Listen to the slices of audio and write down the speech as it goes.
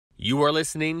You are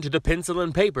listening to the Pencil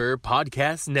and Paper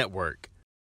Podcast Network.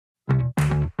 Wake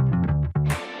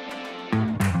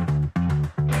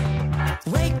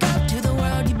up to the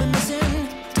world you've been missing.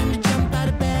 Time to jump out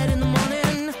of bed in the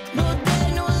morning. No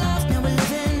day, no life, now we're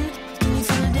living. Can you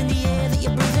feel it in the air that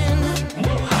you're breathing?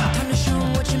 Time to show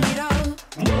 'em what you're made of.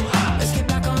 Let's get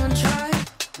back on track.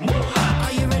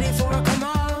 Are you ready for a come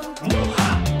on?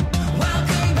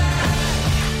 Welcome back.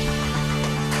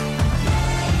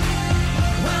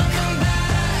 Welcome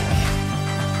back.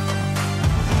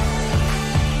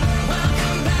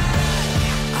 Welcome back.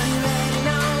 Are you ready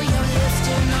now? You're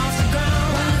lifting off the ground.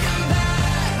 Welcome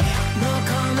back. No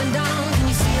coming down. Can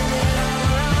you feel it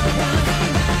all around?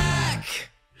 Welcome back.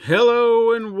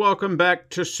 Hello and welcome back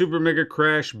to Super Mega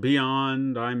Crash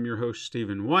Beyond. I'm your host,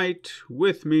 Stephen White.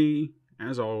 With me,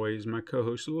 as always, my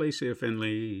co-host, Lacey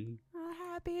Finley.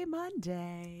 Happy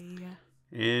Monday.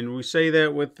 And we say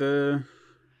that with a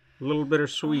little bit of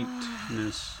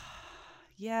sweetness.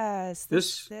 Yes.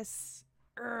 This This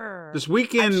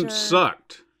weekend I'm sure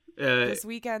sucked. this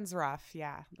weekend's rough.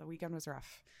 Yeah, the weekend was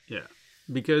rough. Yeah,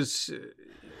 because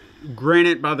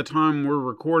granted, by the time we're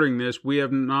recording this, we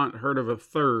have not heard of a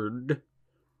third.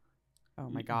 Oh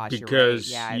my gosh,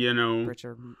 Because, you're right. you know,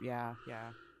 Richard, yeah.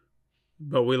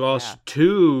 but we lost Yeah.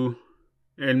 two,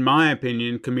 in my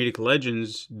opinion, comedic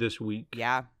legends this week.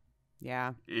 Yeah.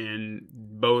 And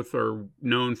both are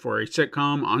known for a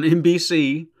sitcom on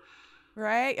NBC.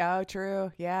 Right? Oh,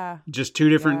 true. Yeah. Just two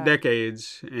different Yeah.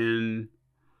 decades, and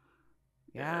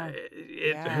Yeah.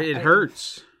 it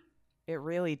hurts. It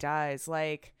really does.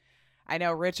 Like, I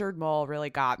know Richard Mole really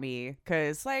got me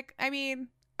because, like, I mean,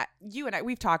 you and I,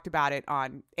 we've talked about it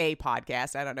on a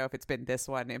podcast. I don't know if it's been this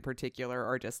one in particular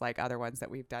or just like other ones that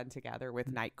we've done together with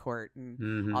Night Court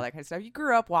and all that kind of stuff. You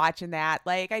grew up watching that.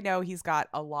 Like, I know he's got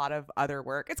a lot of other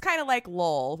work. It's kind of like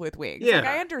Lowell with Wings. Yeah. Like,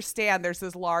 I understand there's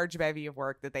this large bevy of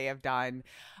work that they have done.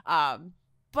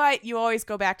 But you always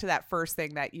go back to that first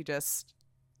thing that you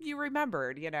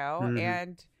remembered, you know? Mhm.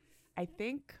 And I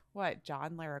think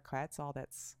John Larroquette's all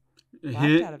that's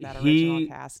left out of that original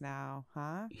cast now,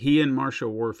 huh? He and Marsha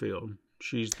Warfield.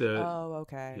 She's the Oh,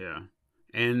 okay. yeah.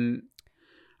 And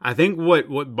I think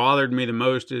what bothered me the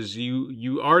most is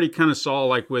you already kind of saw,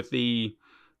 like, with the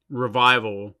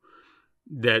revival,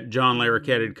 that John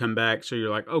Larroquette had come back. So you're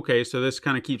like, okay, so this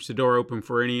kind of keeps the door open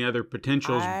for any other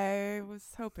potentials. I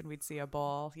was hoping we'd see a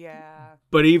ball. Yeah.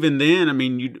 But even then, I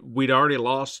mean, we'd already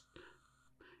lost.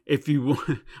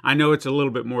 I know it's a little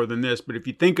bit more than this, but if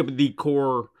you think of the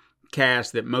core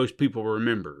cast that most people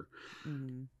remember,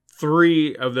 Mhm.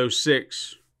 3 of those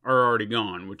 6 are already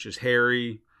gone, which is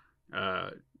Harry,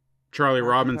 Charlie Marky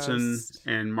Robinson, Post.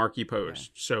 and Marky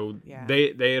Post. So Yeah.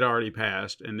 they had already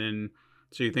passed, and then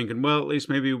so you're thinking, well, at least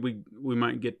maybe we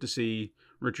might get to see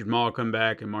Richard Mall come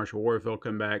back and Marsha Warfield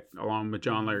come back along with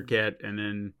John Larroquette, and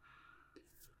then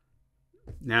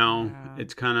now Yeah.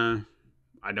 it's kind of,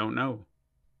 I don't know,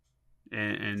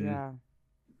 and Yeah.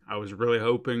 I was really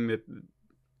hoping that,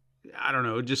 I don't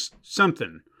know, just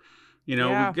something, you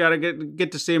know, Yeah. we got to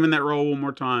get to see him in that role one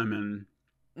more time, and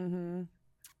Mm-hmm.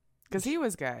 Because he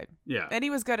was good. yeah. And he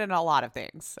was good in a lot of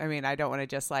things. I mean, I don't want to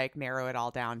just like narrow it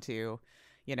all down to,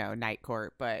 you know, Night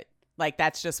Court, but like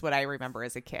that's just what I remember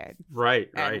as a kid. Right.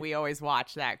 And we always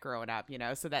watched that growing up, you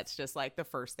know, so that's just like the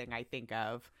first thing I think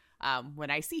of when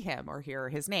I see him or hear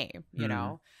his name, you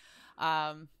know.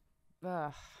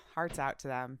 Hearts out to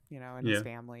them, you know, and his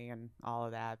family and all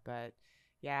of that. But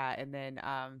yeah, and then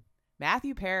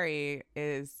Matthew Perry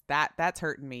that's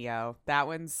hurting me, yo.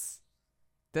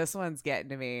 This one's getting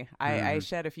to me. I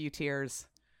shed a few tears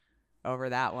over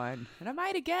that one, and I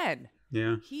might again.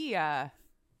 Yeah.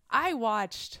 I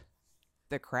watched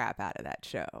the crap out of that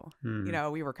show. You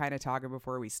know, we were kind of talking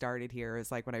before we started here. It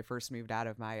was like when I first moved out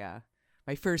of my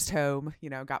my first home, you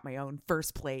know, got my own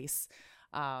first place.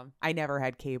 I never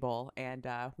had cable, and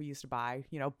we used to buy,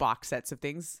 you know, box sets of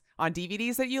things on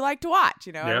DVDs that you like to watch.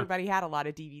 You know, everybody had a lot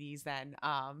of DVDs then,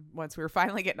 once we were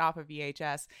finally getting off of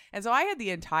VHS. And so I had the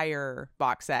entire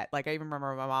box set. Like, I even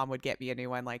remember my mom would get me a new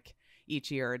one, like,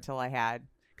 each year until I had,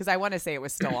 because I want to say it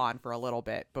was still on for a little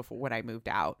bit before when I moved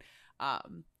out.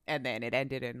 And then it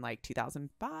ended in like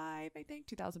 2005, I think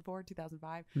 2004,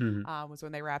 2005 was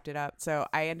when they wrapped it up. So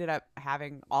I ended up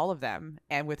having all of them,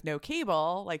 and with no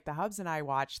cable, like the Hubs and I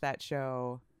watched that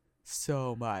show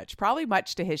so much, probably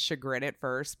much to his chagrin at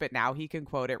first, but now he can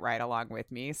quote it right along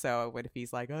with me. So what if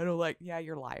he's like, I don't like, yeah,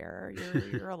 you're a liar.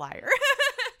 You're a liar.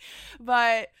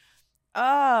 But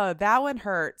oh, that one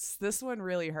hurts. This one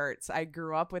really hurts. I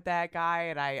grew up with that guy,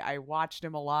 and I watched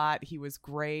him a lot. He was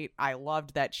great. I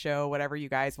loved that show. Whatever you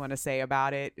guys want to say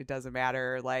about it, it doesn't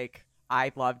matter. Like,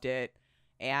 I loved it.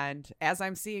 And as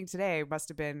I'm seeing today, must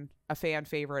have been a fan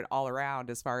favorite all around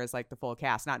as far as like the full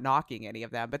cast, not knocking any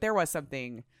of them, but there was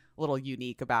something a little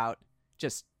unique about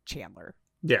just Chandler.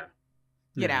 Yeah.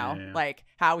 You know, like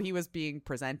how he was being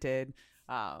presented.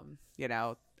 You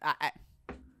know,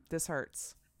 this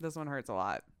hurts. This one hurts a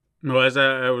lot. Well, as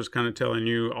I was kind of telling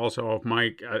you also off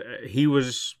mic, he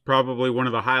was probably one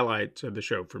of the highlights of the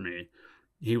show for me.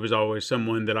 He was always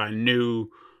someone that I knew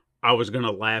I was going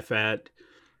to laugh at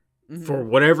for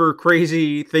whatever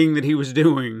crazy thing that he was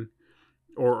doing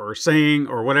or saying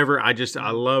or whatever. I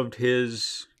loved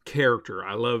his character.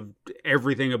 I loved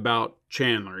everything about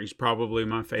Chandler. He's probably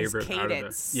my favorite. His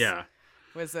cadence. Yeah.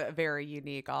 Was very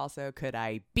unique. Also, could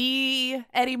I be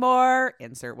anymore?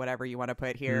 Insert whatever you want to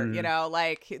put here. You know,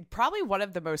 like probably one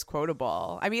of the most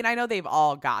quotable. I mean, I know they've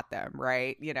all got them,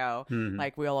 right? You know,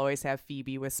 like we'll always have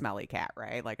Phoebe with Smelly Cat,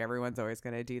 right? Like everyone's always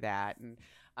going to do that. And,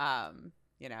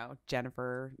 you know,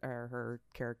 Jennifer or her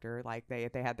character, like they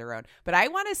had their own. But I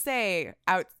want to say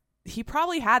he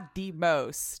probably had the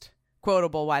most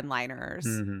quotable one-liners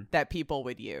that people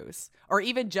would use, or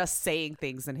even just saying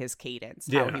things in his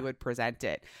cadence, how he would present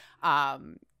it,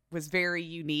 was very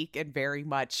unique and very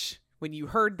much, when you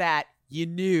heard that, you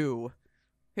knew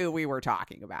who we were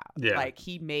talking about. Yeah. Like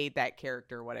he made that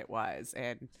character what it was.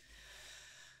 And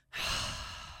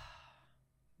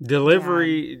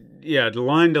delivery, the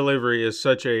line delivery is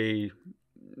such it's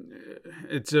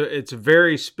a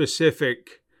very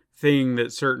specific thing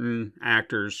that certain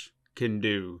actors can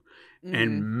do.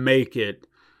 And make it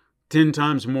 10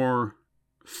 times more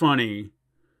funny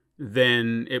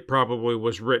than it probably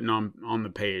was written on the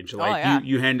page. Like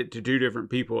you hand it to two different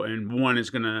people and one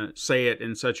is going to say it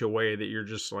in such a way that you're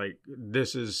just like,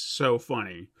 this is so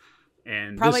funny.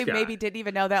 And probably maybe didn't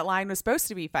even know that line was supposed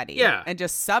to be funny. Yeah. And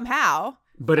just somehow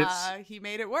he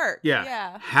made it work.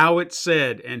 Yeah. How it's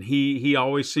said. And he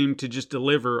always seemed to just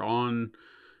deliver on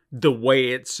the way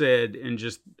it's said in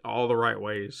just all the right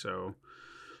ways. So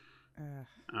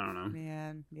I don't know.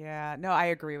 Man, yeah. No, I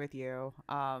agree with you.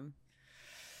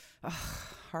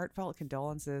 Heartfelt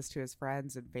condolences to his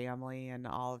friends and family and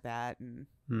all of that.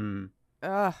 And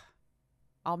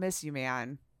I'll miss you,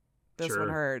 man. This one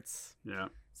hurts. Yeah.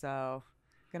 So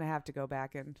gonna have to go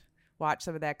back and watch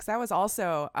some of that, because that was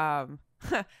also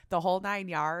The Whole Nine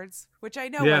Yards, which I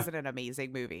know wasn't an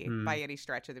amazing movie by any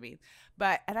stretch of the means,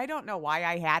 and I don't know why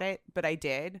I had it, but I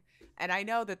did. And I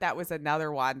know that was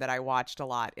another one that I watched a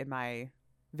lot in my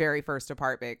very first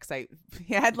apartment, because I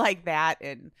had like that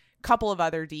and a couple of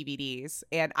other DVDs.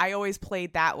 And I always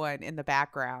played that one in the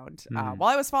background while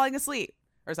I was falling asleep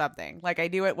or something. Like I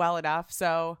knew it well enough.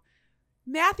 So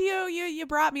Matthew, you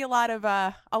brought me a lot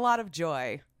of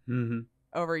joy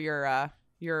over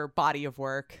your body of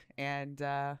work. And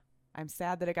I'm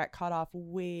sad that it got cut off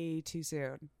way too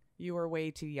soon. You were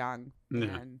way too young. Yeah.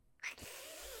 And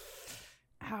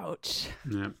ouch.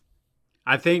 Yeah.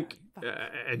 I think,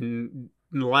 and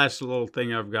the last little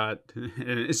thing I've got, and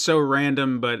it's so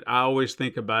random, but I always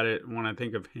think about it when I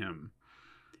think of him.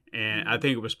 And I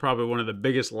think it was probably one of the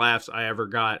biggest laughs I ever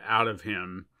got out of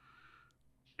him.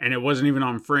 And it wasn't even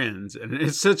on Friends. And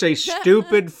it's such a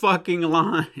stupid fucking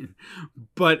line,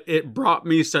 but it brought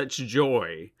me such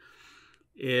joy.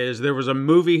 There was a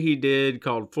movie he did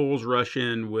called Fools Rush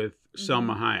In with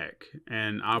Selma Hayek.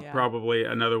 And probably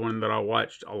another one that I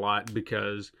watched a lot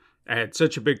because I had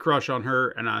such a big crush on her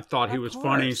and I thought he was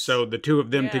funny. So the two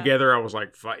of them together, I was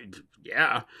like,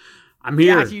 yeah, I'm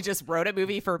here. Yeah, you just wrote a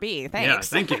movie for me.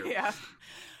 Thanks. Yeah, thank you.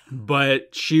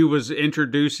 But she was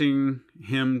introducing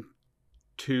him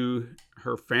to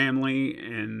her family,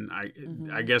 and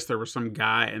I guess there was some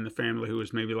guy in the family who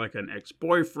was maybe like an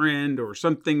ex-boyfriend or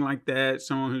something like that,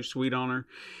 someone who's sweet on her.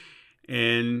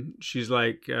 And she's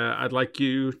like, I'd like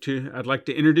to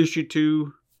introduce you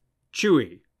to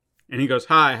Chewie. And he goes,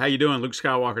 "Hi, how you doing? Luke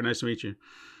Skywalker, nice to meet you."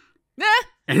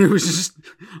 And it was just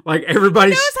like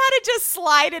everybody knows how to just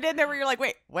slide it in there where you're like,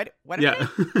 wait, what? Yeah.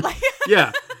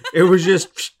 Yeah. It was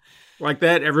just like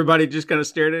that. Everybody just kind of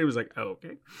stared at it. It was like, oh,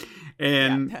 okay.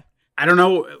 And I don't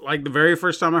know, like the very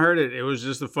first time I heard it, it was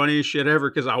just the funniest shit ever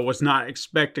because I was not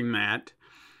expecting that.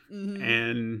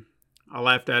 And I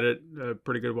laughed at it a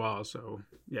pretty good while. So,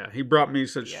 yeah, he brought me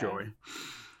such joy.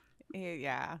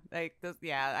 Yeah, like this,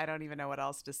 I don't even know what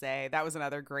else to say. That was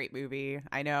another great movie.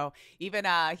 I know even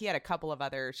he had a couple of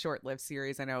other short-lived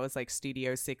series. I know it was like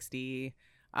Studio 60,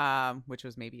 which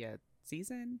was maybe a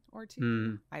season or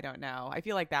two. I don't know. I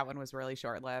feel like that one was really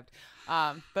short-lived.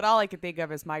 But all I could think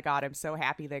of is, my God, I'm so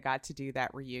happy they got to do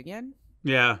that reunion.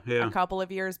 Yeah. A couple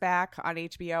of years back on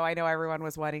HBO. I know everyone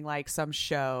was wanting like some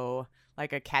show,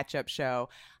 like a catch-up show.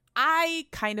 I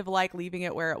kind of like leaving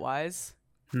it where it was.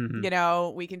 Mhm. You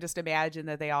know, we can just imagine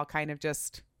that they all kind of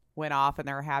just went off in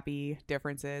their happy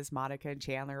differences. Monica and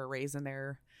Chandler are raising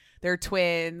their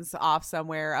twins off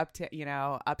somewhere up to,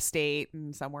 upstate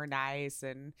and somewhere nice.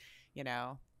 And,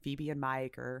 Phoebe and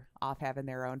Mike are off having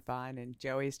their own fun, and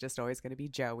Joey's just always going to be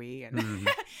Joey. And,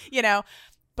 Mhm.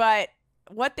 but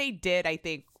what they did, I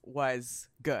think, was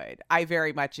good. I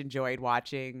very much enjoyed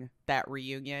watching that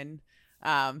reunion.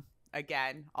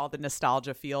 Again, all the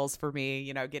nostalgia feels for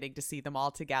me, getting to see them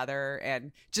all together,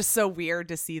 and just so weird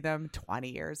to see them 20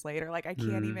 years later. Like, I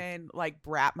can't even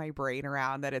wrap my brain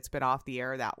around that it's been off the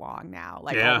air that long now.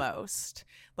 Like, Yeah. almost.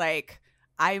 Like,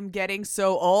 I'm getting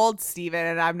so old, Steven,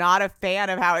 and I'm not a fan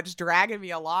of how it's dragging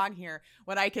me along here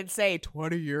when I can say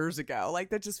 20 years ago. Like,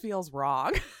 that just feels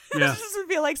wrong. Yeah. It doesn't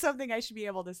feel like something I should be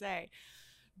able to say.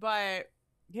 But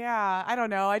yeah, I don't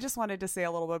know. I just wanted to say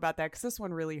a little bit about that because this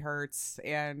one really hurts.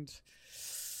 And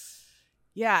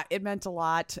yeah, it meant a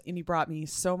lot. And he brought me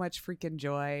so much freaking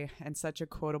joy and such a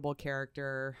quotable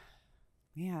character.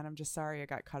 Man, I'm just sorry it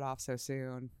got cut off so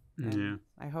soon. And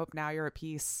Yeah. I hope now you're at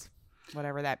peace,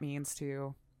 whatever that means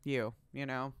to you,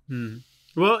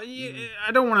 Well,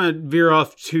 I don't want to veer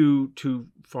off too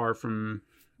far from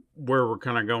where we're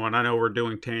kind of going. I know we're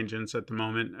doing tangents at the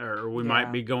moment, or we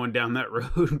might be going down that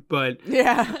road, but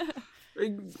Yeah.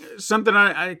 something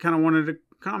I kind of wanted to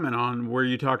comment on, where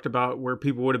you talked about where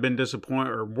people would have been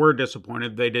disappointed or were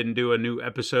disappointed they didn't do a new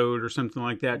episode or something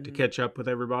like that to catch up with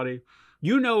everybody.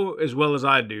 As well as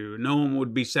I do, no one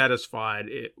would be satisfied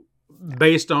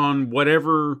based on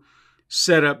whatever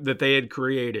setup that they had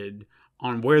created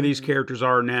on where these characters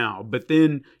are now. But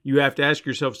then you have to ask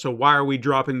yourself, so why are we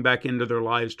dropping back into their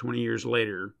lives 20 years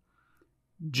later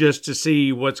just to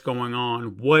see what's going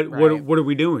on? What are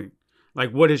we doing?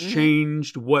 Like, what has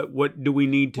changed? What do we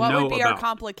need to know about? What would be our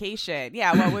complication?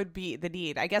 Yeah, what would be the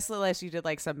need? I guess unless you did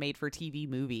like some made-for-TV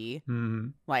movie.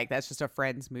 Like, that's just a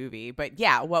Friends movie. But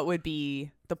yeah, what would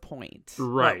be the point?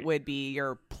 Right. What would be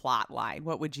your plot line?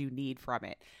 What would you need from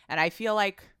it? And I feel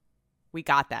like we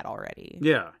got that already.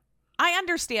 Yeah. I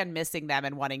understand missing them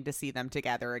and wanting to see them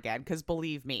together again, because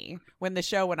believe me, when the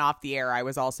show went off the air, I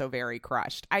was also very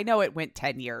crushed. I know it went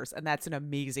 10 years, and that's an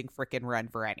amazing freaking run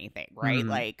for anything, right?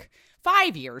 Like,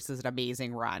 5 years is an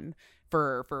amazing run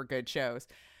for good shows.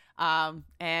 And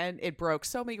it broke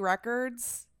so many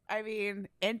records. I mean,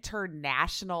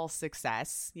 international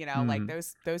success, like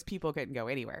those people couldn't go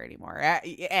anywhere anymore.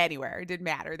 Anywhere. It didn't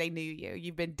matter. They knew you.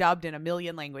 You've been dubbed in a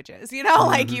million languages,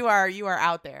 like you are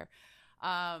out there.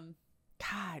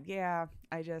 God, yeah.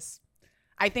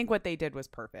 I think what they did was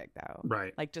perfect, though.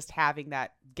 Right. Like, just having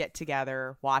that get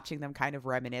together, watching them kind of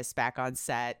reminisce back on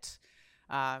set,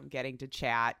 getting to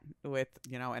chat with,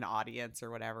 an audience or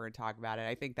whatever and talk about it.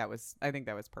 I think that was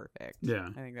perfect. Yeah.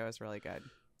 I think that was really good.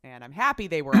 And I'm happy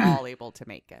they were all able to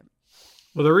make it.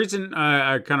 Well, the reason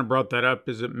I kind of brought that up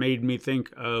is it made me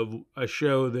think of a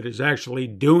show that is actually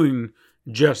doing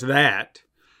just that,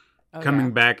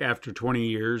 coming back after 20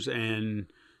 years and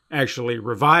actually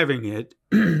reviving it.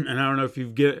 And I don't know if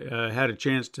you've had a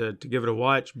chance to give it a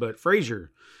watch, but Frasier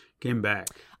came back.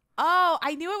 Oh,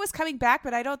 I knew it was coming back,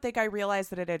 but I don't think I realized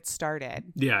that it had started.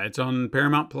 Yeah, it's on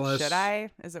Paramount Plus. Should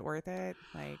I? Is it worth it?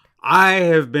 I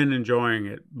have been enjoying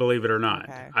it, believe it or not.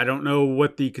 Okay. I don't know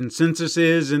what the consensus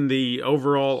is in the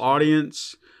overall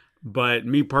audience, but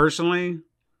me personally,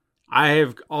 I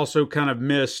have also kind of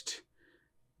missed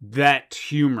that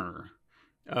humor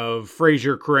of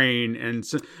Frasier Crane, and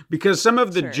because some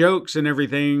of the jokes and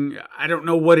everything, I don't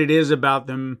know what it is about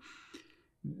them.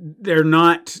 They're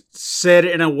not said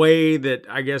in a way that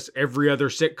I guess every other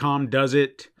sitcom does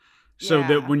it, so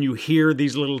that when you hear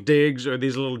these little digs or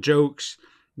these little jokes,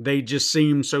 they just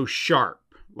seem so sharp,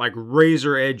 like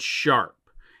razor edge sharp.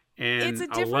 And it's a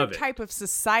different type of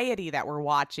society that we're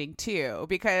watching too,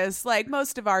 because like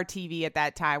most of our TV at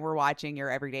that time, we're watching your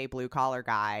everyday blue collar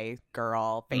guy,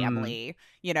 girl, family,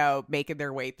 making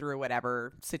their way through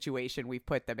whatever situation we've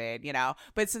put them in,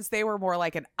 but since they were more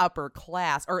like an upper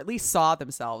class, or at least saw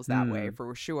themselves that way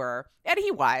for sure. And he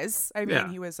was,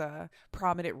 he was a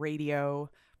prominent radio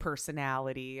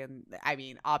personality. And I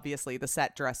mean, obviously the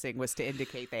set dressing was to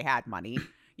indicate they had money,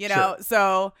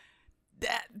 so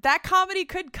that comedy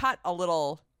could cut a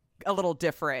little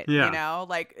different,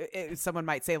 like someone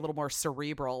might say a little more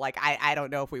cerebral. Like, I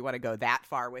don't know if we want to go that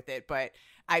far with it, but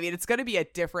I mean, it's going to be a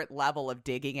different level of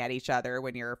digging at each other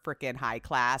when you're freaking high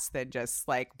class than just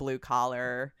like blue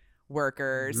collar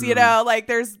workers, like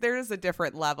there's a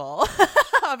different level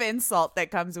of insult that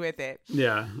comes with it.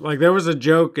 Yeah. Like there was a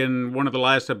joke in one of the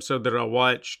last episodes that I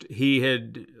watched. He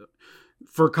had,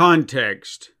 for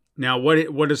context, now,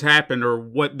 what has happened, or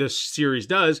what this series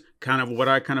does, kind of what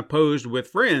I kind of posed with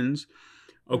Friends,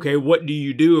 okay, what do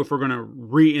you do if we're going to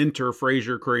re-enter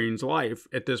Fraser Crane's life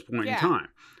at this point in time?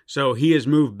 So he has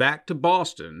moved back to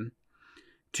Boston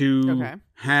to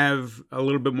have a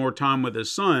little bit more time with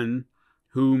his son,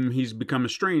 whom he's become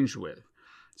estranged with.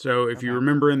 So if you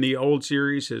remember in the old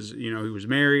series, he was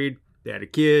married, they had a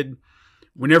kid.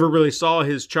 We never really saw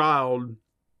his child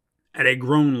at a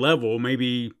grown level,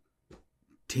 maybe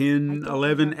 10,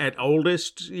 11 at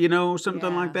oldest,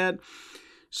 something like that.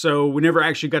 So we never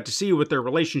actually got to see what their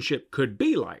relationship could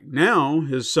be like. Now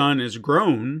his son is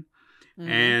grown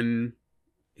and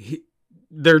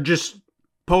they're just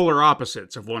polar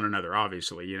opposites of one another,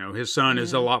 obviously. His son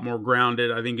is a lot more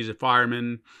grounded. I think he's a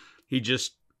fireman. He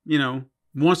just,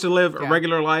 wants to live a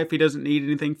regular life. He doesn't need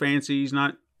anything fancy. He's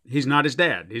not his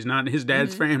dad. He's not his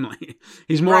dad's family.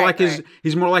 He's more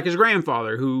he's more like his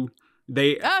grandfather, who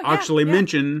they actually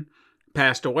mention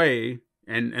passed away.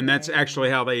 And that's actually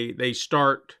how they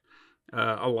start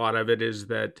a lot of it, is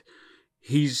that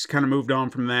he's kind of moved on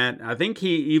from that. I think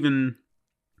he even,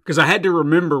 because I had to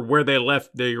remember where they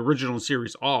left the original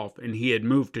series off, and he had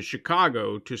moved to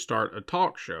Chicago to start a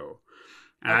talk show.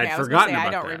 And I'd forgotten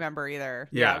about that. I don't remember either.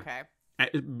 Yeah. Okay.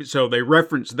 So they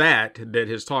referenced that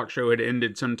his talk show had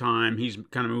ended sometime. He's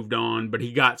kind of moved on, but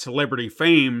he got celebrity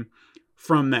fame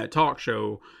from that talk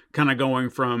show, kind of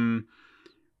going from...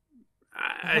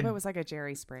 I hope it was like a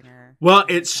Jerry Springer. Well,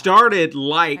 it started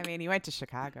like... I mean, he went to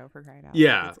Chicago, for crying out loud.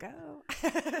 Yeah. Let's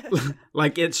go.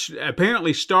 Like, it's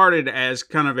apparently started as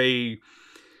kind of a...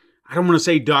 I don't want to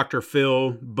say Dr.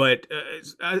 Phil, but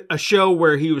a show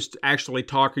where he was actually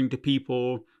talking to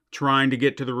people, trying to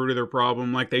get to the root of their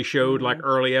problem. Like they showed like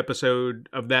early episode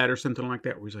of that or something like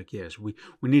that, where he's like, yes, we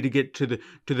need to get to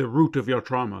the root of your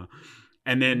trauma.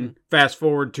 And then fast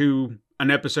forward to an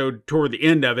episode toward the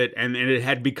end of it, and it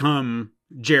had become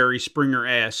Jerry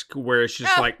Springer-esque, where it's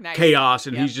just chaos,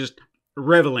 and he's just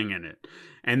reveling in it.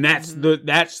 And that's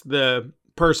the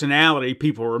personality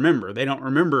people remember. They don't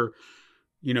remember,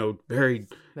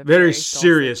 very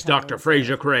serious Dr.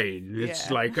 Fraser Crane.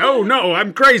 It's like, oh no,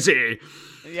 I'm crazy.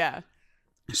 Yeah.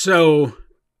 So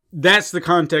that's the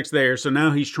context there. So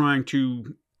now he's trying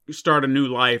to start a new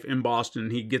life in Boston.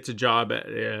 He gets a job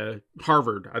at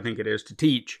Harvard, I think it is, to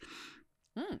teach.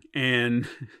 And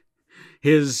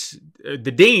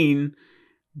the dean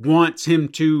wants him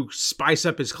to spice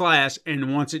up his class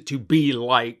and wants it to be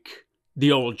like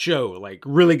the old show, like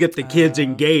really get the kids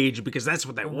engaged, because that's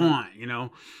what they want,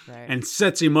 Right. And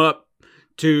sets him up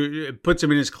puts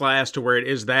him in his class to where it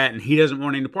is that, and he doesn't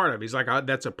want any part of it. He's like,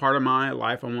 that's a part of my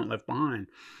life I want left behind.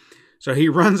 So he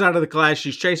runs out of the class.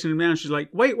 She's chasing him down. She's like,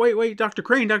 wait, Dr.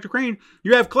 Crane,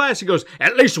 you have class. He goes,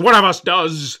 at least one of us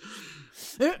does.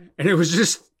 And it was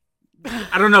just,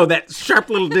 I don't know, that sharp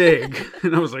little dig.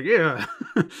 And I was like, yeah.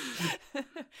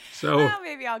 So well,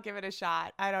 maybe I'll give it a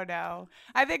shot. I don't know.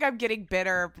 I think I'm getting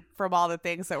bitter from all the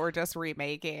things that we're just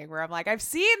remaking, where I'm like, I've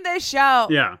seen this show.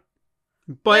 Yeah.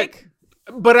 But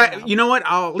you know what?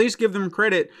 I'll at least give them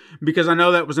credit, because I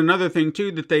know that was another thing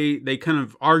too that they kind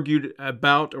of argued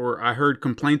about, or I heard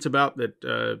complaints about,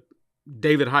 that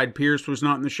David Hyde Pierce was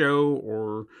not in the show,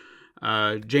 or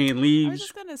Jane Leaves. I was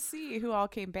just gonna see who all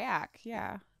came back.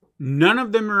 Yeah. None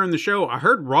of them are in the show. I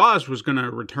heard Roz was going to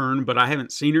return, but I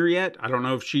haven't seen her yet. I don't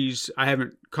know if I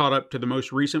haven't caught up to the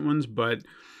most recent ones, but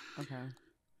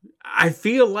I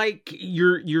feel like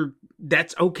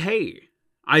that's okay.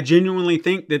 I genuinely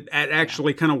think that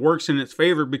actually kind of works in its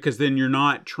favor, because then you're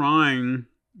not trying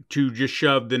to just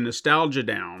shove the nostalgia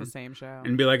down. The same show.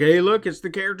 And be like, hey, look, it's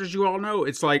the characters you all know.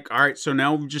 It's like, all right, so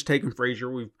now we've just taken Fraser.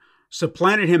 We've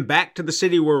supplanted him back to the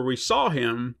city where we saw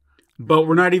him, but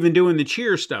we're not even doing the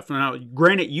cheer stuff. Now,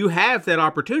 granted, you have that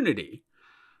opportunity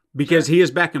because he is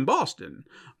back in Boston,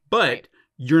 but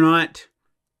you're not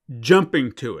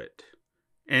jumping to it.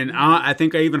 And I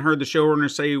think I even heard the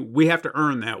showrunner say, we have to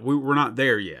earn that. We're not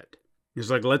there yet. He's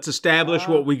like, let's establish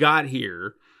what we got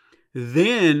here.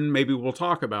 Then maybe we'll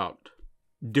talk about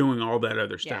doing all that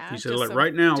other stuff. He said, like,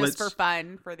 right now, just for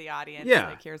fun for the audience. Yeah.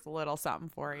 Like, here's a little something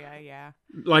for you. Yeah.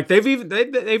 Like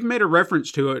they've made a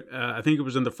reference to it. I think it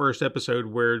was in the first episode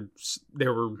where they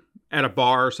were at a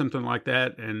bar or something like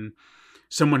that, and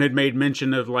someone had made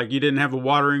mention of, like, you didn't have a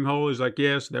watering hole. He's like,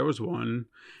 yes, there was one,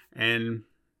 and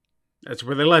that's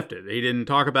where they left it. He didn't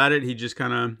talk about it. He just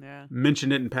kind of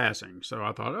mentioned it in passing. So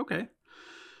I thought, okay.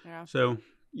 Yeah. So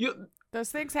those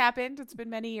things happened. It's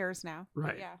been many years now.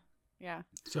 Right. Yeah.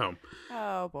 So.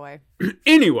 Oh boy.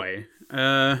 Anyway,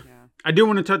 I do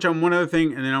want to touch on one other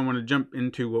thing, and then I want to jump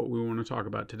into what we want to talk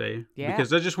about today. Yeah.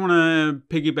 Because I just want to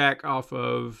piggyback off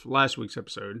of last week's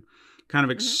episode, kind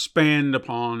of expand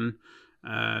upon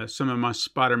some of my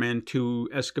Spider-Man 2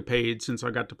 escapades since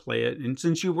I got to play it, and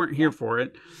since you weren't here for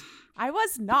it. I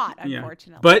was not, Yeah.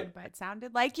 unfortunately, But- but it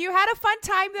sounded like you had a fun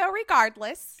time though,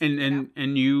 regardless.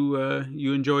 And you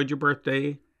enjoyed your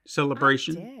birthday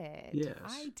celebration? I did. Yes.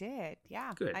 I did.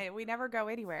 Yeah. Good. We never go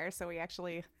anywhere, so we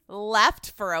actually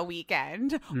left for a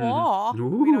weekend. Mhm. Oh, we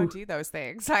Ooh. don't do those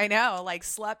things. I know. Like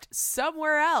slept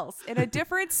somewhere else in a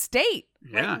different state.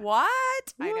 Yeah. Like,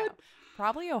 what? I know.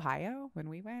 Probably Ohio when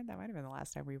we went. That might have been the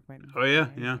last time we went. Oh, yeah,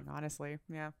 anything, yeah. Honestly,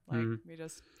 yeah. Like Mhm. we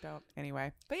just don't.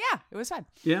 Anyway, but yeah, it was fun.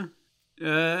 Yeah.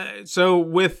 So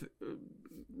with,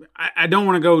 I don't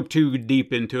want to go too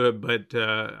deep into it, but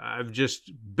I've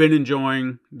just been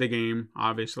enjoying the game,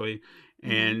 obviously,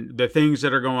 and the things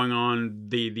that are going on.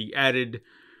 The added.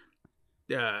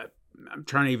 I'm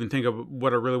trying to even think of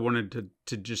what I really wanted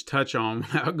to just touch on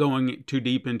without going too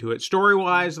deep into it. Story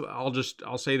wise,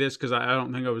 I'll say this because I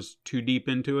don't think I was too deep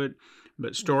into it,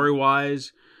 but story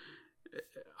wise,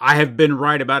 I have been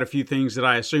right about a few things that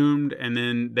I assumed, and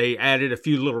then they added a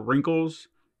few little wrinkles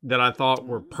that I thought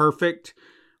were perfect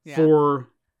for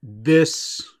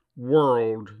this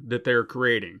world that they're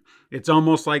creating. It's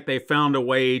almost like they found a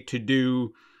way to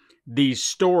do these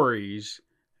stories.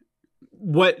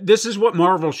 This is what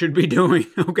Marvel should be doing,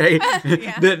 okay?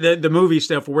 The movie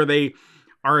stuff where they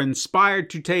are inspired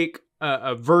to take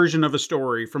a version of a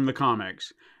story from the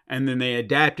comics, and then they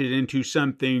adapt it into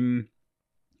something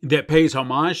that pays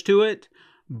homage to it,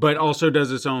 but also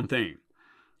does its own thing.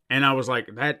 And I was like,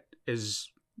 that is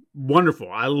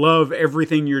wonderful. I love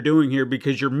everything you're doing here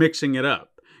because you're mixing it up.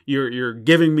 You're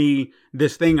giving me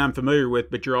this thing I'm familiar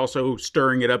with, but you're also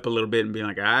stirring it up a little bit and being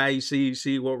like, you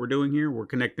see what we're doing here? We're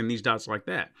connecting these dots like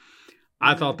that.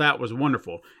 I thought that was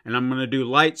wonderful. And I'm going to do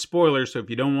light spoilers, so if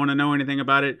you don't want to know anything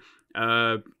about it,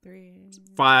 5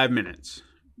 minutes.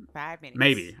 5 minutes.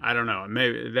 Maybe. I don't know.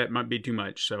 Maybe that might be too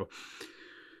much. So,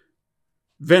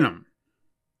 Venom.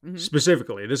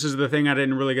 Specifically, this is the thing I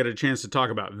didn't really get a chance to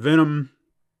talk about. Venom,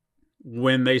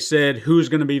 when they said who's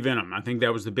going to be Venom, I think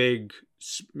that was the big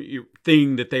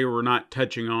thing that they were not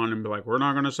touching on and be like, we're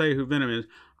not going to say who Venom is.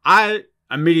 I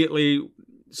immediately,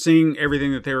 seeing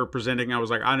everything that they were presenting, I was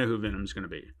like, I know who Venom's going to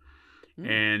be.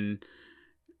 And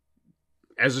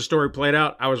as the story played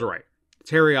out, I was right. It's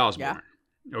Harry Osborn.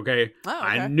 Okay? Oh, okay.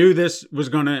 I knew this was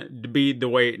going to be the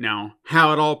way. Now,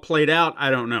 how it all played out, I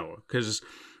don't know. Because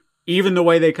even the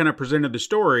way they kind of presented the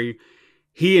story,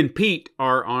 he and Pete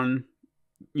are on,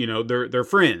 they're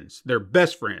friends. They're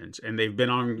best friends. And they've been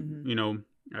on,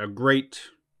 a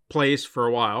great place for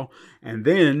a while. And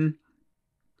then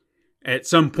at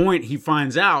some point, he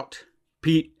finds out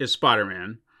Pete is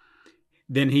Spider-Man.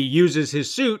 Then he uses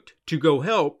his suit to go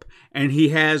help. And he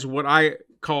has what I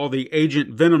call the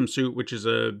Agent Venom suit, which is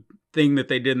a thing that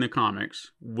they did in the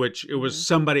comics, which it was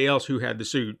somebody else who had the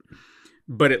suit,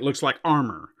 but it looks like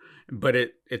armor, but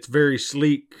it's very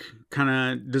sleek kind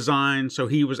of design. So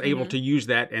he was able to use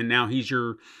that. And now he's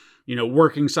your,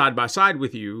 working side by side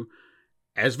with you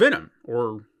as Venom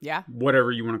or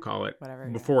whatever you want to call it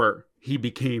before he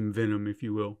became Venom, if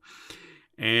you will.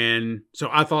 And so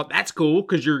I thought that's cool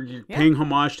because you're paying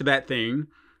homage to that thing.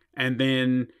 And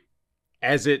then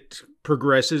as it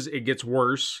progresses, it gets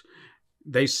worse.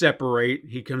 They separate.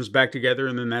 He comes back together,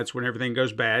 and then that's when everything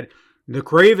goes bad. The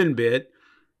Kraven bit,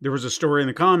 there was a story in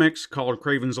the comics called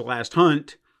Kraven's The Last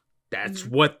Hunt. That's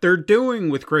what they're doing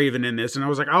with Kraven in this. And I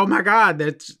was like, oh my God,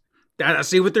 I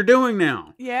see what they're doing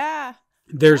now. Yeah.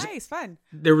 Nice, fun.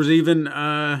 There was even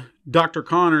Dr.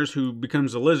 Connors, who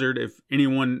becomes the Lizard. If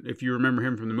you remember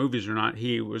him from the movies or not,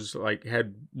 he was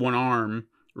had one arm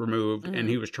removed, and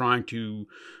he was trying to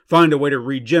find a way to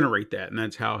regenerate that, and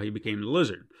that's how he became the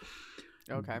Lizard.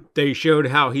 Okay. They showed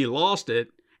how he lost it,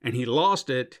 and he lost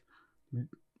it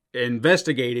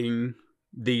investigating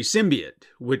the symbiote,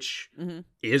 which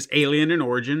is alien in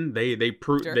origin.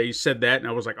 They said that, and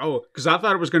I was like, oh, because I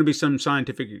thought it was going to be some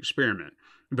scientific experiment,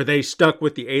 but they stuck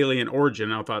with the alien origin.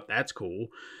 And I thought that's cool.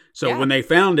 So when they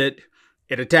found it,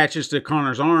 it attaches to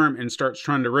Connor's arm and starts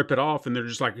trying to rip it off, and they're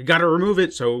just like, you got to remove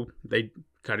it. So they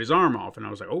cut his arm off, and I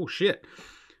was like, oh shit.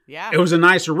 Yeah. It was a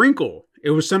nice wrinkle.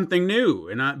 It was something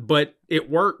new, but it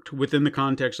worked within the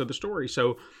context of the story.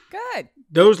 So good.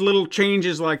 Those little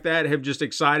changes like that have just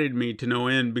excited me to no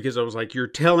end, because I was like, you're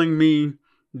telling me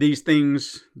these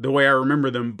things the way I remember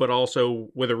them, but also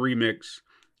with a remix,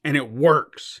 and it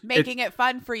works. Making it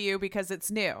fun for you because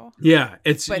it's new. Yeah,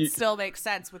 but still makes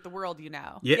sense with the world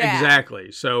Yeah,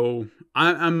 exactly. So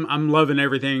I'm loving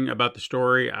everything about the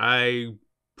story. I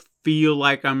feel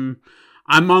like I'm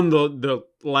on the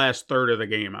last third of the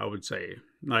game, I would say.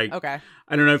 Okay.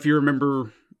 I don't know if you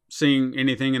remember seeing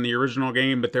anything in the original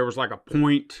game, but there was a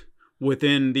point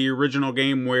within the original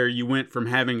game where you went from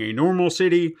having a normal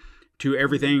city to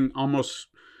everything almost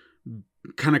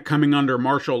kind of coming under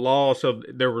martial law. So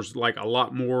there was like a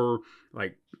lot more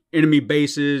like enemy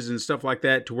bases and stuff like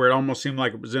that, to where it almost seemed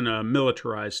like it was in a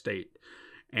militarized state.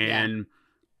 And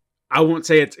I won't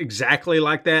say it's exactly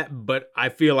like that, but I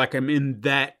feel like I'm in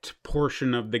that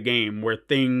portion of the game where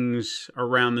things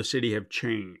around the city have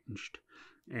changed.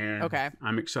 And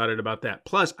I'm excited about that.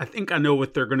 Plus, I think I know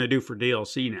what they're going to do for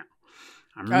DLC now.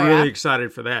 I'm really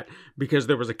excited for that, because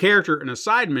there was a character in a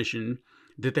side mission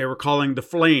that they were calling the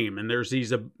Flame. And there's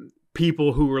these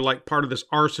people who were like part of this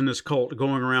arsonist cult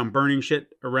going around burning shit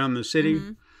around the city.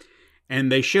 Mm-hmm.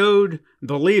 And they showed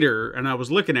the leader, and I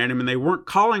was looking at him, and they weren't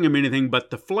calling him anything but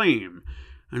the Flame.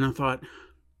 And I thought,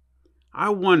 I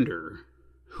wonder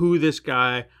who this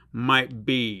guy might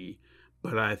be.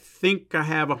 But I think I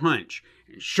have a hunch.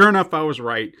 And sure enough, I was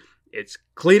right. It's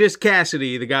Cletus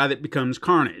Cassidy, the guy that becomes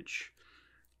Carnage.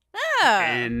 Oh,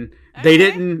 and they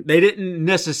didn't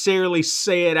necessarily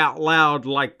say it out loud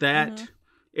like that. Mm-hmm.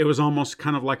 It was almost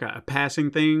kind of like a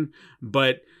passing thing.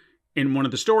 But in one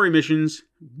of the story missions,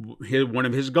 one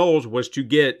of his goals was to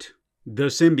get the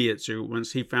symbiote suit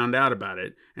once he found out about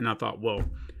it. And I thought, well,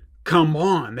 come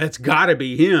on, that's got to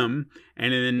be him.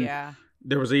 And then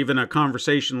there was even a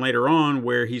conversation later on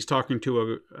where he's talking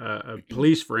to a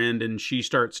police friend, and she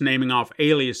starts naming off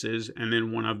aliases, and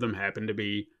then one of them happened to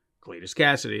be Cletus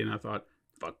Cassidy. And I thought,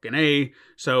 fucking A.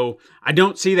 So I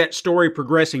don't see that story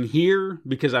progressing here,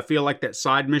 because I feel like that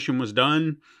side mission was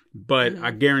done. But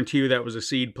I guarantee you that was a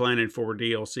seed planted for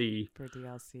DLC.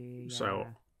 So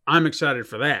I'm excited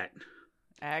for that.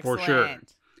 Excellent. For sure.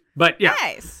 But yeah.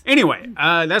 Nice. Anyway,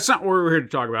 that's not what we're here to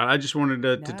talk about. I just wanted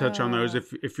to touch on those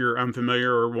if you're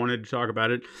unfamiliar or wanted to talk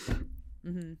about it.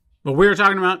 Mm-hmm. But we were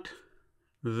talking about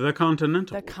the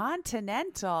Continental. The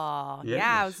Continental. Yes.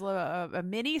 Yeah, it was a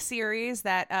mini series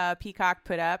that Peacock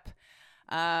put up.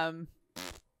 I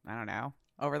don't know,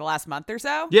 over the last month or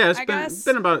so. Yeah, it's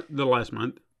been about the last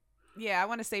month. Yeah, I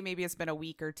want to say maybe it's been a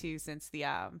week or two since the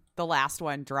last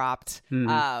one dropped.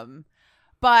 Mm-hmm.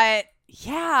 But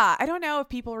yeah, I don't know if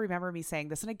people remember me saying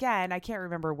this. And again, I can't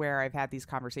remember where I've had these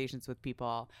conversations with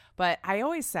people, but I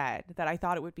always said that I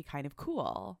thought it would be kind of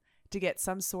cool to get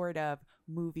some sort of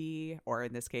movie, or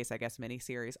in this case, I guess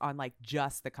miniseries, on like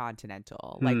just the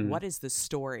Continental. Like, what is the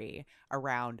story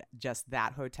around just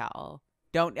that hotel?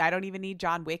 I don't even need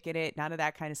John Wick in it. None of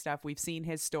that kind of stuff. We've seen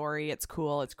his story. It's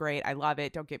cool. It's great. I love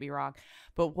it. Don't get me wrong.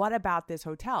 But what about this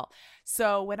hotel?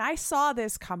 So when I saw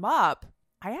this come up,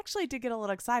 I actually did get a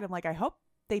little excited. I'm like, I hope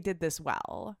they did this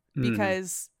well,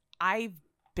 because I've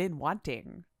been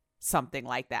wanting something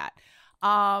like that.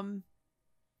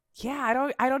 Yeah,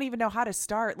 I don't even know how to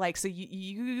start. Like, so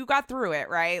you got through it,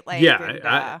 right? Like,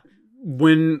 yeah.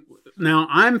 Now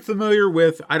I'm familiar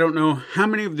with, I don't know, how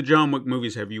many of the John Wick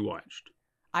movies have you watched?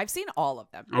 I've seen all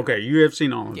of them. Okay, you have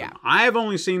seen all of them. I have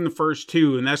only seen the first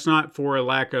two, and that's not for a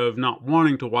lack of not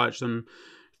wanting to watch them.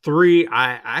 3,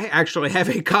 I actually have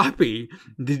a copy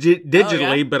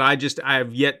digitally, but I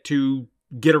have yet to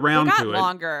get around to it.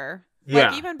 Longer. Yeah.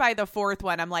 Like, even by the 4th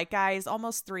one, I'm like, guys,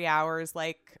 almost 3 hours.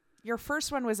 Like, your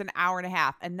first one was an hour and a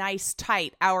half, a nice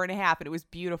tight hour and a half, and it was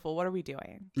beautiful. What are we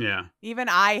doing? Yeah. Even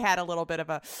I had a little bit of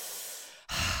a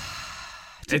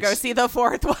go see the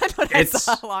 4th one when I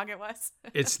saw how long it was.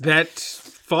 It's that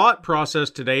thought process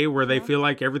today where they feel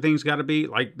like everything's got to be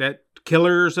like that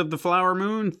Killers of the Flower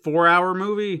Moon 4-hour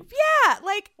movie. Yeah,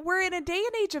 like, we're in a day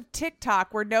and age of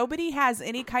TikTok where nobody has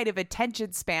any kind of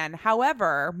attention span.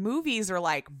 However, movies are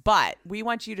like, but we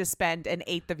want you to spend an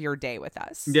 1/8 of your day with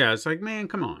us. Yeah, it's like, man,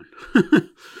 come on.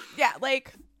 Yeah,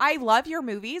 like, I love your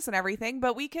movies and everything,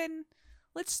 but we can...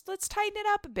 Let's tighten it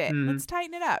up a bit. Let's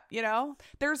tighten it up. You know,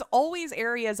 there's always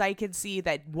areas I can see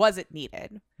that wasn't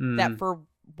needed, that for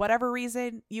whatever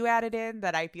reason you added in,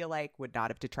 that I feel like would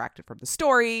not have detracted from the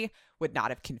story, would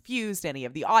not have confused any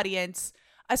of the audience,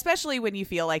 especially when you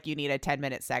feel like you need a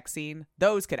 10-minute sex scene.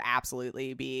 Those could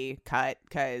absolutely be cut,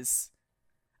 because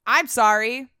I'm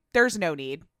sorry, there's no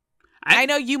need. I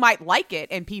know you might like it,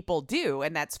 and people do,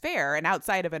 and that's fair. And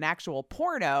outside of an actual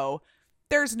porno,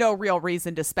 there's no real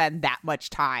reason to spend that much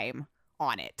time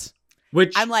on it.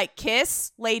 Which I'm like,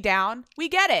 kiss, lay down. We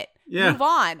get it. Yeah. Move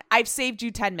on. I've saved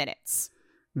you 10 minutes.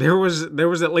 There was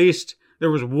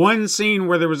one scene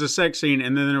where there was a sex scene,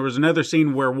 and then there was another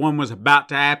scene where one was about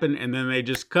to happen, and then they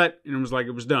just cut, and it was like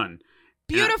it was done.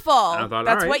 Beautiful. I thought,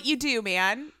 that's what you do,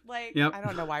 man. Like, I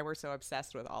don't know why we're so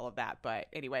obsessed with all of that, but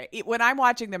anyway, when I'm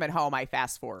watching them at home, I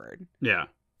fast forward. Yeah.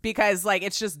 Because, like,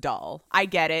 it's just dull. I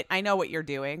get it. I know what you're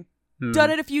doing.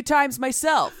 Done it a few times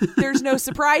myself. There's no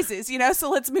surprises, you know, so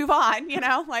let's move on, you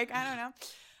know, like, I don't know.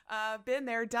 Been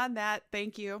there, done that.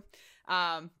 Thank you.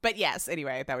 But yes,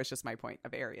 anyway, that was just my point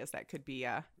of areas that could be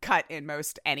cut in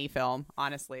most any film,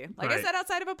 honestly. Like I said,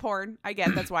 outside of a porn, I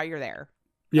get that's why you're there.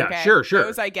 Yeah, okay? sure.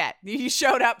 Those I get. You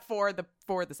showed up for the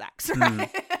sex, right?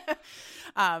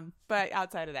 But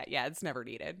outside of that, yeah, it's never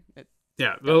needed.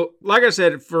 Yeah, well, like I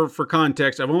said, for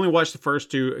context, I've only watched the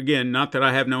first two. Again, not that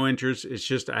I have no interest. It's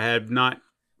just I have not,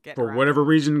 for whatever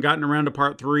reason, gotten around to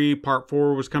part 3. Part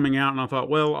 4 was coming out, and I thought,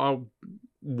 well,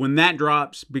 when that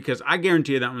drops, because I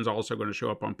guarantee you that one's also going to show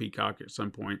up on Peacock at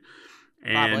some point.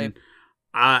 And probably.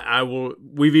 I will.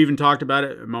 We've even talked about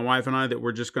it, my wife and I, that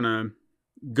we're just going to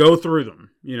go through them.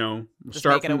 You know, just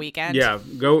start make it from a weekend. Yeah,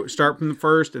 start from the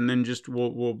first, and then just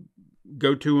we'll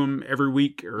go to them every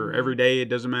week or every day. It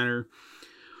doesn't matter.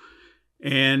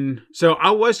 And so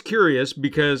I was curious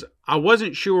because I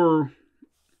wasn't sure.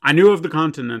 I knew of the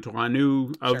Continental. I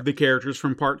knew of the characters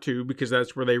from part 2 because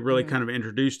that's where they really kind of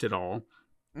introduced it all.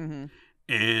 Mm-hmm.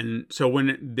 And so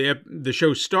when the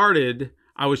show started,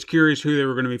 I was curious who they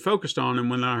were going to be focused on. And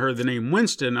when I heard the name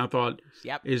Winston, I thought,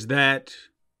 is that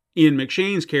Ian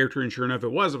McShane's character? And sure enough,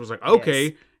 it was. I was like,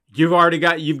 okay, you've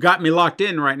got me locked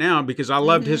in right now because I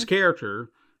loved his character.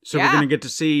 So we're going to get to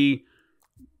see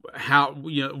how,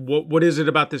 what is it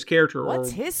about this character?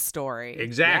 What's his story?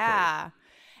 Exactly. Yeah.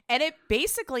 And it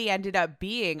basically ended up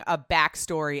being a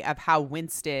backstory of how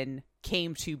Winston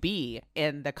came to be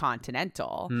in the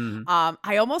Continental.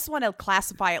 I almost want to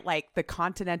classify it like the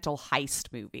Continental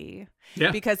heist movie.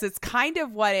 Yeah. Because it's kind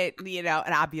of what it, and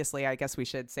obviously I guess we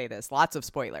should say this. Lots of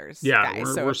spoilers. Yeah,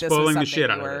 guys. we're spoiling the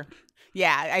shit out of it.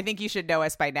 Yeah, I think you should know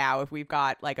us by now. If we've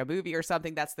got like a movie or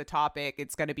something that's the topic,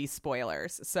 it's going to be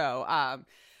spoilers. So,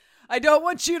 I don't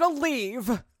want you to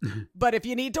leave, but if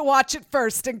you need to watch it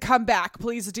first and come back,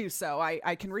 please do so.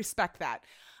 I can respect that.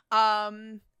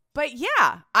 But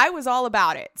yeah, I was all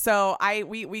about it. So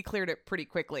we cleared it pretty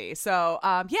quickly. So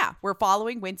yeah, we're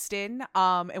following Winston,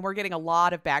 and we're getting a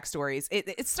lot of backstories.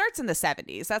 It starts in the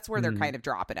 70s. That's where they're kind of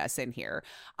dropping us in here.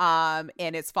 And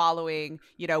it's following,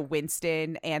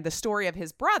 Winston and the story of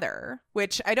his brother,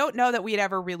 which I don't know that we'd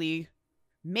ever really.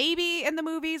 Maybe in the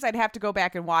movies. I'd have to go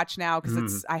back and watch now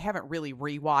because I haven't really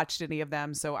rewatched any of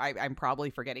them, so I'm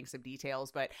probably forgetting some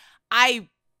details, but I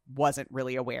wasn't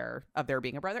really aware of there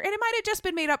being a brother. And it might have just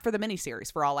been made up for the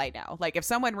miniseries for all I know. Like if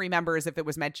someone remembers if it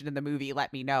was mentioned in the movie,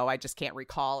 let me know. I just can't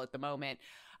recall at the moment.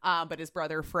 But his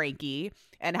brother Frankie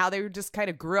and how they just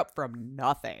kind of grew up from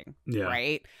nothing,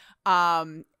 right?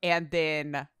 And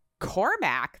then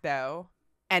Cormac, though,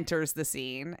 enters the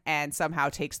scene and somehow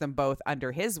takes them both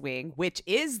under his wing, which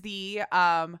is the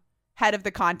head of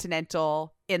the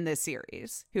Continental in this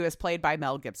series, who is played by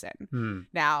Mel Gibson.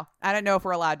 Now, I don't know if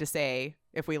we're allowed to say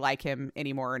if we like him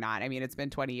anymore or not. I mean, it's been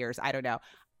 20 years. I don't know.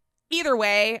 Either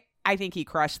way, I think he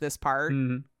crushed this part.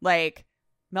 Like,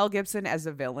 Mel Gibson as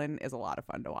a villain is a lot of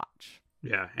fun to watch.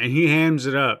 Yeah, and he hams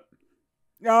it up.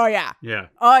 Oh, yeah. Yeah.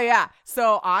 Oh, yeah.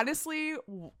 So, honestly,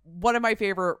 one of my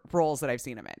favorite roles that I've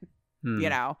seen him in.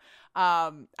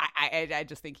 I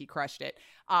just think he crushed it.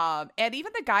 And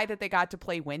even the guy that they got to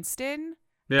play Winston,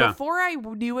 before I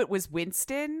knew it was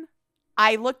Winston,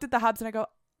 I looked at the hubs and I go,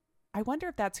 I wonder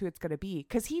if that's who it's going to be.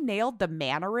 Because he nailed the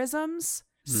mannerisms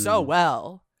so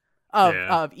well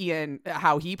of Ian,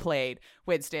 how he played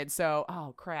Winston. So,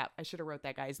 oh, crap. I should have wrote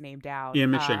that guy's name down.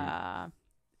 Ian McShane.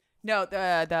 No,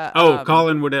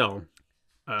 Colin Waddell.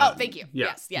 Thank you. Yeah.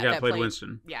 Yes. Yeah. That played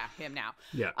Winston. Yeah. Him now.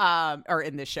 Yeah. Or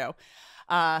in this show.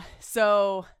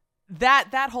 So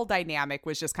that whole dynamic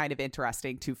was just kind of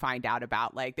interesting to find out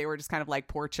about. Like they were just kind of like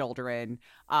poor children,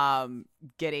 having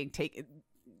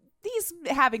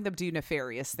them do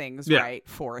nefarious things, right,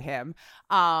 for him.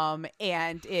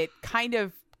 And it kind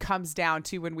of comes down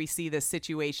to when we see this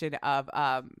situation of,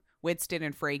 Winston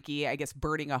and Frankie, I guess,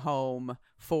 burning a home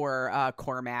for,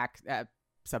 Cormac,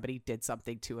 somebody did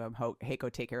something to him. Hey, go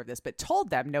take care of this, but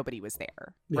told them nobody was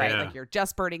there, right? Like you're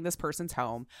just burning this person's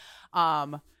home.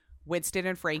 Winston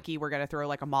and Frankie were going to throw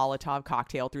like a Molotov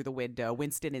cocktail through the window.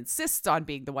 Winston insists on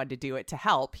being the one to do it to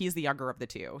help. He's the younger of the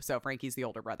two. So Frankie's the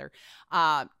older brother.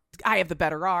 I have the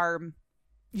better arm.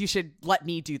 You should let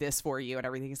me do this for you and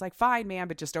everything. He's like, fine, man,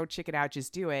 but just don't chicken out.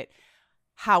 Just do it.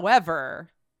 However,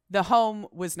 the home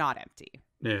was not empty.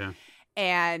 Yeah.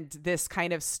 And this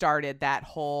kind of started that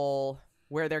whole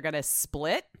where they're going to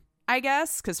split, I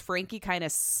guess, because Frankie kind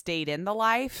of stayed in the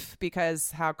life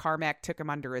because how Carmack took him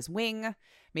under his wing,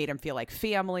 made him feel like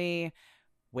family.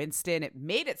 Winston, it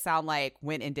made it sound like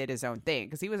went and did his own thing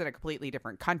because he was in a completely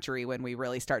different country when we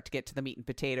really start to get to the meat and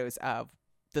potatoes of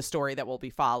the story that we'll be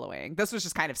following. This was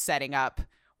just kind of setting up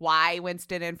why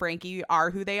Winston and Frankie are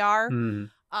who they are.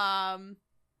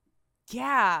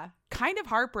 Yeah. kind of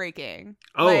heartbreaking.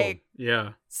 Oh, like,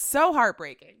 yeah. so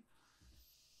heartbreaking.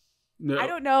 No. I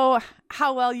don't know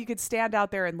how well you could stand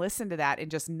out there and listen to that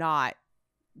and just not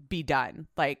be done.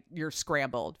 Like, you're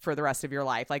scrambled for the rest of your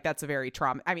life. Like, that's a very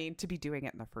trauma. I mean, to be doing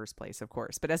it in the first place, of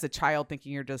course. But as a child,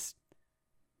 thinking you're just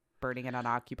burning an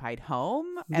unoccupied home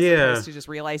as opposed to just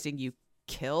realizing you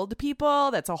killed people,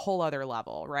 that's a whole other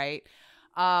level, right?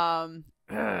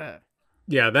 Yeah,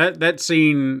 that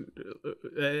scene,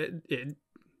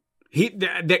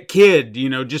 that kid,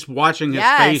 just watching his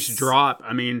face drop.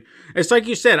 I mean, it's like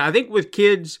you said, I think with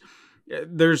kids,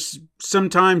 there's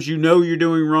sometimes you're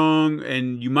doing wrong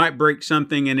and you might break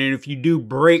something, and then if you do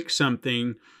break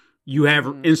something, you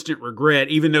have instant regret,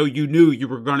 even though you knew you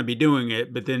were going to be doing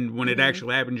it. But then when it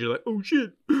actually happens, you're like, oh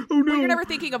shit, oh no. Well, you're never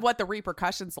thinking of what the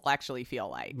repercussions will actually feel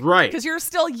like. Right. Because you're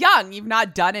still young. You've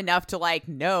not done enough to like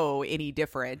know any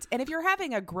different. And if you're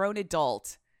having a grown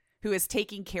adult who is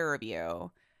taking care of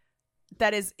you,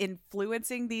 that is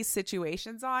influencing these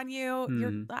situations on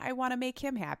you, I want to make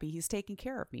him happy. He's taking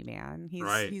care of me, man.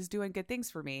 He's doing good things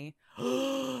for me.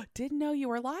 Didn't know you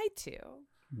were lied to.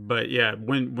 But yeah,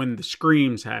 when the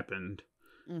screams happened,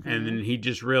 and then he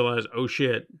just realized, oh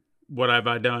shit, what have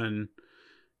I done?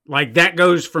 Like, that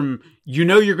goes from,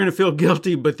 you're going to feel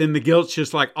guilty, but then the guilt's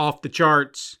just like off the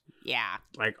charts. Yeah.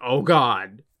 Like, oh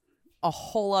God. A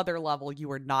whole other level you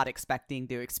were not expecting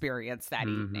to experience that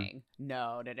evening.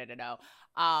 No.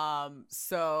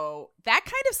 So that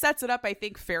kind of sets it up, I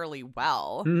think, fairly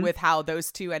well with how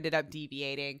those two ended up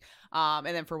deviating. And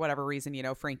then for whatever reason,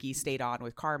 Frankie stayed on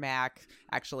with Carmack,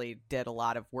 actually did a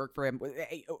lot of work for him.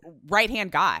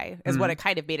 Right-hand guy is what it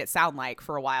kind of made it sound like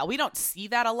for a while. We don't see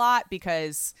that a lot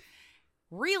because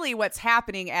really what's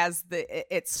happening as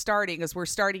it's starting is we're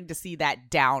starting to see that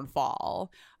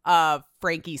downfall of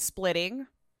Frankie splitting.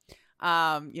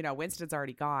 Winston's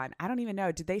already gone. I don't even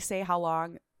know. Did they say how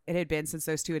long it had been since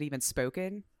those two had even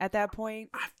spoken at that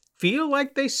point? I feel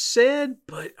like they said,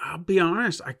 but I'll be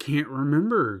honest, I can't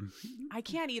remember. I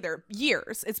can't either.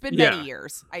 Years. It's been many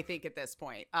years, I think, at this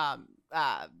point.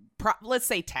 Let's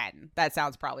say 10. That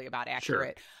sounds probably about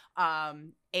accurate. Sure.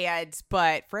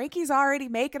 But Frankie's already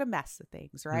making a mess of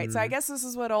things, right? So I guess this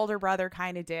is what older brother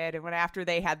kind of did. And after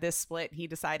they had this split, he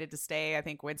decided to stay. I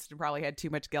think Winston probably had too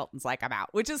much guilt and's like, I'm out,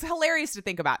 which is hilarious to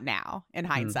think about now in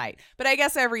hindsight. But I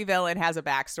guess every villain has a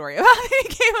backstory of how they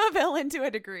became a villain to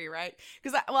a degree, right?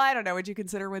 Because, I don't know. Would you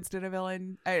consider Winston a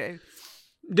villain?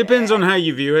 Depends on how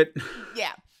you view it.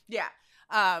 Yeah.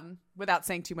 Without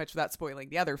saying too much, without spoiling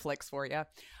the other flicks for you.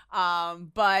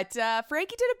 But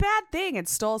Frankie did a bad thing and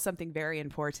stole something very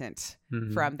important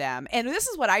from them. And this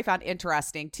is what I found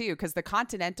interesting, too, because the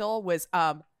Continental was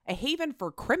a haven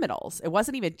for criminals. It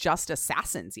wasn't even just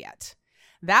assassins yet.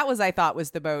 That was, I thought,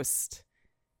 was the most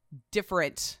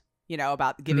different,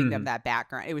 about giving them that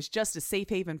background. It was just a safe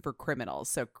haven for criminals.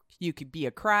 So you could be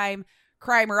a crimer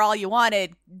all you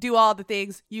wanted, do all the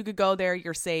things. You could go there.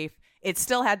 You're safe. It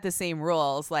still had the same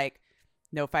rules, like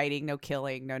no fighting, no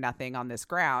killing, no nothing on this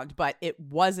ground, but it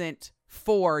wasn't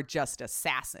for just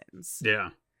assassins. Yeah.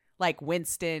 Like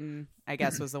Winston, I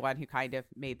guess, was the one who kind of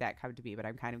made that come to be, but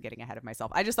I'm kind of getting ahead of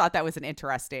myself. I just thought that was an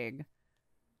interesting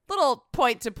little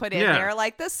point to put in there.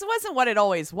 Like, this wasn't what it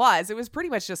always was. It was pretty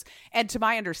much just, and to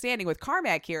my understanding with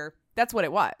Carmack here, that's what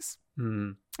it was.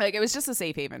 Like, it was just a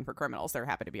safe haven for criminals. There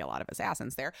happened to be a lot of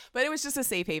assassins there, but it was just a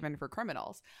safe haven for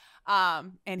criminals.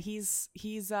 And he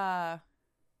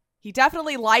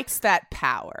definitely likes that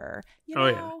power.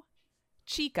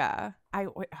 Chica. I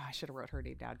should have wrote her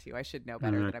name down too. I should know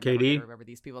better than I'm never going to remember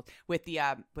these people with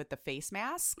the face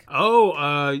mask.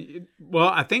 Oh, well,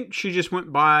 I think she just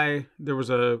went by. There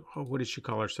was what did she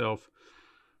call herself?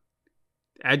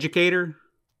 Educator.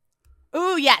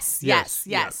 Oh, yes.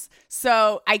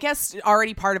 So I guess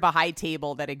already part of a high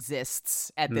table that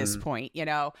exists at this point,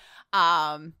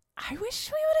 I wish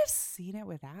we would have seen it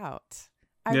without.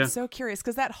 I'm so curious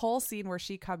because that whole scene where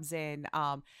she comes in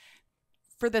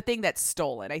for the thing that's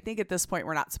stolen. I think at this point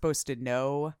we're not supposed to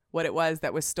know what it was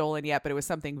that was stolen yet, but it was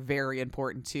something very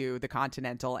important to the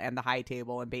Continental and the high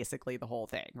table and basically the whole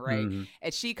thing, right?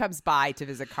 And she comes by to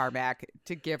visit Carmack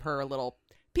to give her a little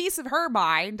piece of her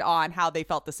mind on how they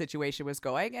felt the situation was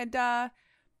going, and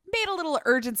made a little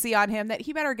urgency on him that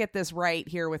he better get this right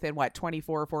here within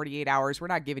 24 48 hours. We're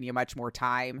not giving you much more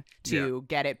time to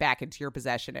get it back into your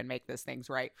possession and make this things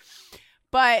right.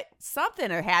 But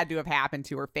something had to have happened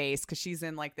to her face, because she's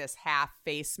in like this half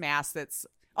face mask that's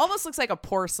almost looks like a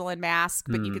porcelain mask,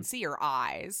 but you can see her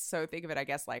eyes. So think of it, I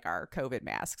guess, like our COVID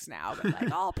masks now, but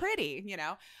like all pretty,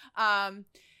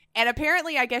 And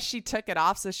apparently, I guess she took it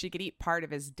off so she could eat part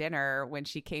of his dinner when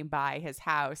she came by his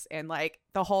house. And like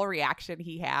the whole reaction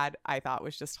he had, I thought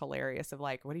was just hilarious. Of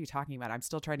like, what are you talking about? I'm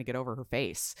still trying to get over her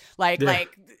face.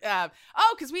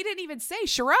 Because we didn't even say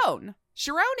Sharon.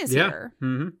 Sharon is here.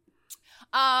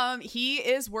 Mm-hmm. He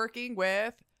is working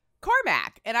with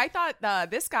Cormac, and I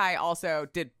thought this guy also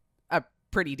did a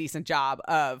pretty decent job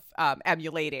of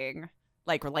emulating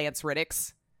like Lance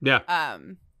Riddick's. Yeah.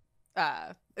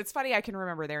 It's funny I can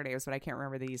remember their names, but I can't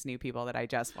remember these new people that I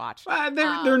just watched.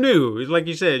 They're new, like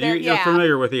you said. You're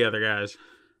familiar with the other guys.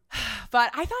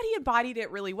 But I thought he embodied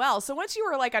it really well. So once you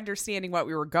were like understanding what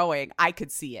we were going, I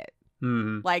could see it.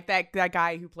 Mm-hmm. Like that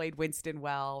guy who played Winston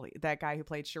well, that guy who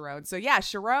played Sharon. So yeah,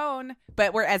 Sharon,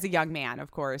 but we're as a young man,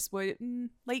 of course.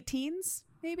 Late teens,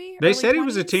 maybe? They Early said 20s? he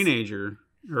was a teenager,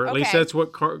 or at least that's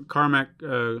what Carmack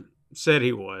said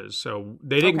he was. So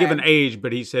they didn't give an age,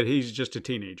 but he said he's just a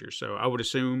teenager. So I would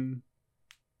assume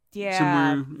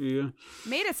somewhere,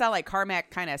 made it sound like Carmack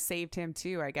kind of saved him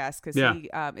too, I guess, because he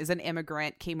is an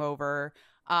immigrant, came over,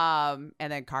 and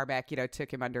then Carmack,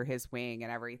 took him under his wing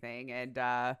and everything,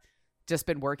 and just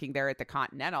been working there at the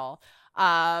Continental.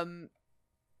 I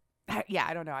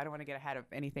don't know. I don't want to get ahead of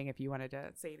anything if you wanted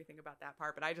to say anything about that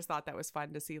part, but I just thought that was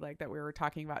fun to see, like, that we were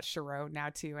talking about Sharon now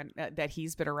too, and that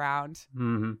he's been around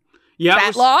long,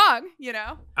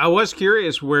 I was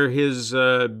curious where his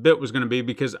bit was going to be,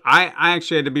 because I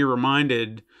actually had to be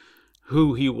reminded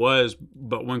who he was.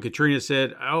 But when Katrina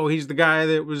said, "Oh, he's the guy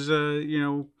that was,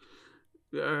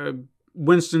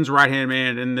 Winston's right-hand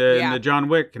man in the John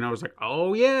Wick," and I was like,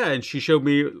 "Oh yeah," and she showed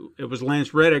me it was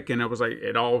Lance Reddick, and I was like,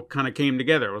 it all kind of came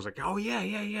together. I was like, "Oh yeah,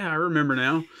 I remember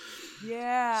now."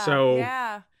 Yeah. So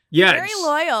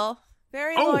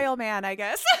very loyal man, I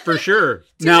guess. For sure.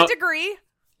 To a degree.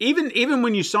 Even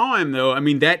when you saw him, though, I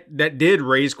mean, that did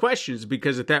raise questions,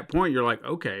 because at that point you're like,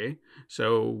 okay,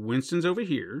 so Winston's over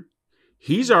here,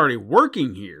 he's already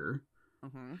working here.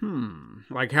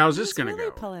 Mm-hmm. Like, how's this going to really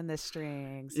go? Pulling the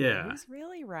strings. Yeah. Who's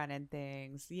really running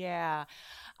things? Yeah.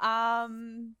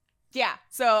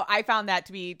 So I found that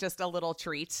to be just a little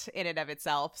treat in and of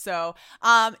itself. So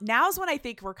now's when I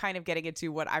think we're kind of getting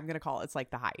into what I'm going to call it's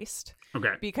like the heist.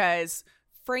 Okay. Because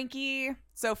Frankie,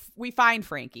 so we find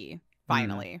Frankie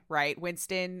finally, right?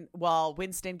 Winston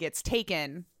gets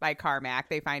taken by Carmack.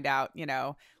 They find out,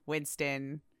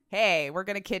 Winston, hey, we're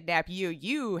going to kidnap you.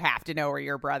 You have to know where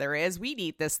your brother is. We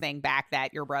need this thing back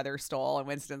that your brother stole. And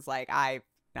Winston's like, I've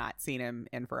not seen him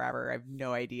in forever. I have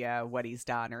no idea what he's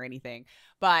done or anything.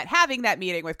 But having that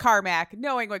meeting with Carmack,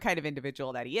 knowing what kind of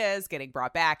individual that he is, getting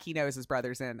brought back, he knows his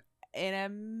brother's in an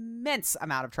immense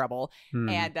amount of trouble,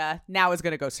 and now is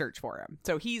going to go search for him.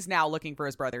 So he's now looking for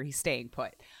his brother. He's staying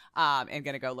put and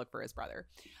going to go look for his brother,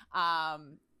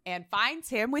 and finds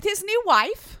him with his new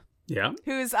wife,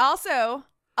 who's also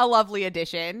a lovely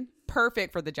addition,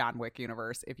 perfect for the John Wick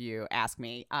universe, if you ask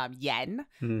me. Yen,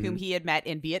 whom he had met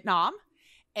in Vietnam.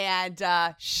 And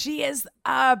she is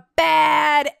a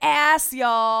badass,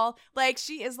 y'all. Like,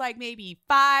 she is like maybe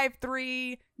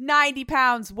 5'3", 90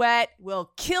 pounds wet,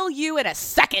 will kill you in a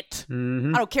second.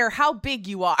 I don't care how big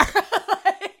you are.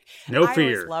 No I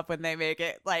fear. always love when they make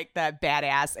it like that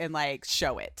badass and like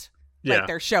show it. Like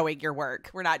they're showing your work.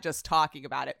 We're not just talking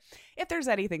about it. If there's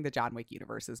anything the John Wick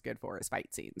universe is good for, is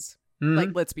fight scenes.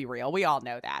 Like, let's be real. We all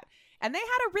know that. And they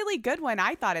had a really good one,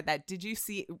 I thought, at that. Did you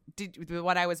see the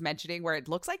one I was mentioning where it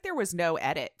looks like there was no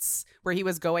edits, where he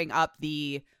was going up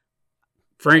the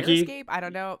Frankie escape? I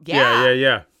don't know.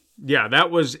 Yeah, that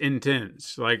was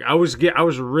intense. Like, I was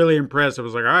really impressed. I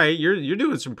was like, all right, you're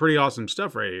doing some pretty awesome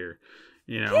stuff right here.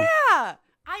 Yeah.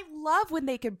 I love when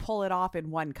they can pull it off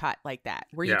in one cut like that,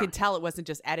 where you can tell it wasn't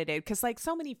just edited. Because like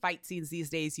so many fight scenes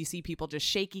these days, you see people just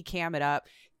shaky cam it up,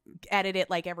 edit it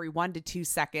like every 1 to 2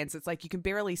 seconds. It's like you can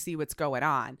barely see what's going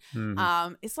on.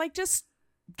 It's like, just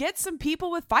get some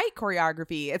people with fight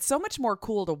choreography. It's so much more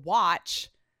cool to watch.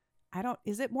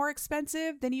 Is it more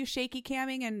expensive than you shaky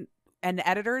camming and an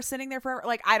editor sitting there forever?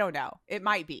 Like, I don't know. It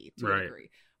might be to a degree.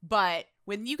 But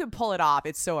when you can pull it off,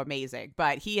 it's so amazing.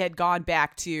 But he had gone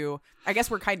back to, I guess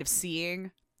we're kind of seeing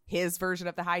his version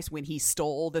of the heist when he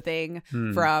stole the thing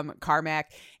from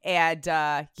Carmack. And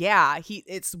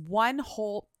it's one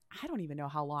whole, I don't even know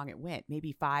how long it went.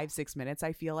 Maybe 5-6 minutes,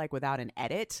 I feel like, without an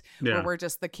edit. Where we're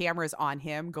just, the camera's on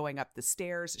him going up the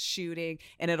stairs, shooting,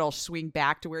 and it'll swing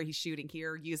back to where he's shooting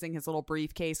here, using his little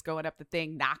briefcase, going up the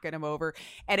thing, knocking him over.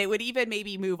 And it would even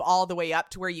maybe move all the way up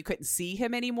to where you couldn't see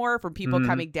him anymore from people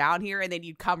coming down here, and then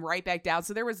you'd come right back down.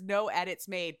 So there was no edits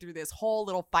made through this whole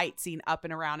little fight scene up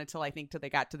and around until they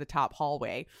got to the top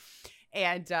hallway.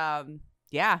 And him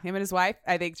and his wife,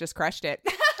 I think, just crushed it.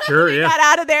 Sure, He yeah. got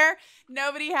out of there.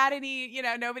 Nobody had any,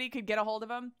 nobody could get a hold of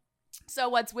him. So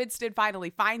once Winston finally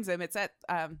finds him, it's at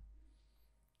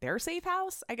their safe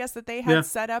house, I guess, that they had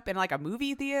set up in like a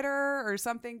movie theater or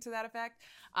something to that effect.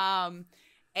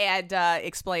 And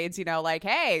explains, like,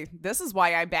 hey, this is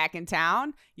why I'm back in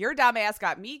town. Your dumbass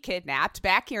got me kidnapped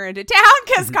back here into town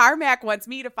because Carmack wants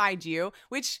me to find you.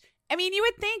 Which, I mean, you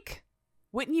would think,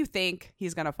 wouldn't you think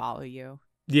he's going to follow you?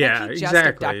 Yeah, like he just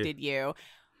abducted you.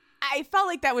 I felt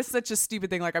like that was such a stupid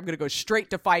thing. Like, I'm going to go straight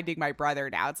to finding my brother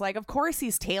now. It's like, of course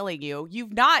he's tailing you.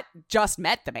 You've not just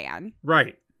met the man.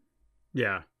 Right.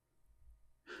 Yeah.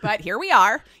 But here we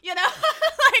are,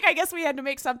 like, I guess we had to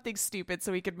make something stupid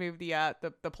so we could move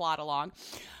the plot along.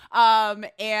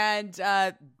 And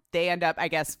they end up, I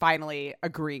guess, finally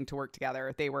agreeing to work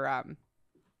together. They were,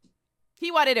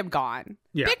 he wanted him gone.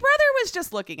 Yeah. Big Brother was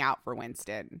just looking out for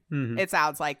Winston. Mm-hmm. It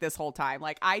sounds like this whole time.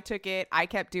 Like, I took it. I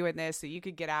kept doing this so you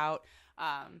could get out.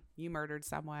 You murdered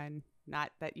someone,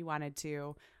 not that you wanted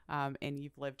to, and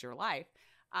you've lived your life.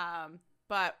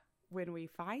 But when we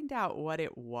find out what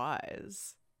it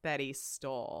was that he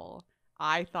stole,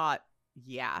 I thought,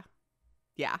 yeah,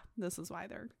 this is why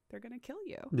they're gonna kill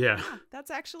you. Yeah.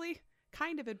 That's actually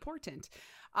kind of important.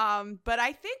 But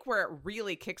I think where it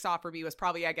really kicks off for me was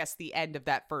probably, I guess, the end of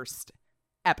that first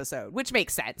episode, which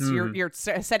makes sense. You're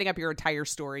setting up your entire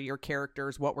story, your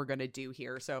characters, what we're gonna do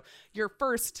here. So your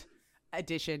first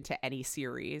addition to any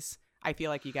series, I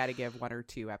feel like you got to give 1 or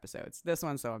 2 episodes. This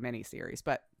one's though a mini series,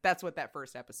 but that's what that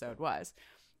first episode was.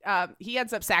 He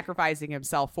ends up sacrificing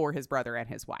himself for his brother and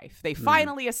his wife. They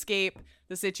finally escape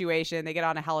the situation. They get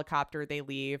on a helicopter. They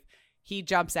leave. He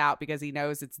jumps out because he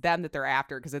knows it's them that they're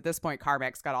after. Because at this point,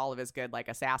 Carmack's got all of his good like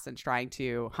assassins trying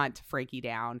to hunt Frankie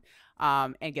down,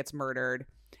 and gets murdered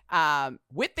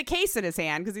with the case in his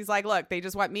hand. Because he's like, look, they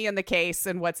just want me in the case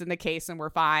and what's in the case and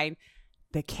we're fine.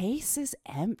 The case is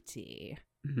empty.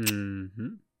 Mm-hmm.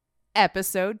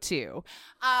 Episode 2.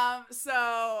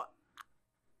 So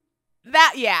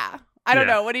that, I don't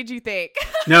know. What did you think?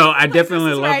 No, I definitely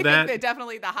This is where love I that. think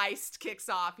definitely the heist kicks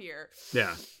off here.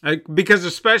 Yeah. Because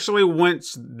especially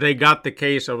once they got the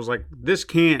case, I was like, this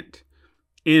can't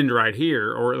end right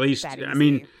here. Or at least, That I easy.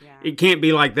 mean, Yeah. it can't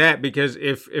be like that because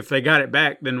if they got it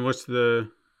back, then what's the...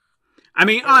 I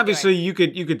mean, What are we obviously you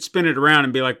could spin it around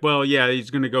and be like, well, yeah, he's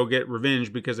going to go get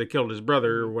revenge because they killed his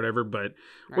brother or whatever, but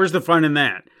where's the fun in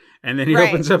that? And then he Right.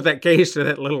 opens up that case to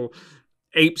that little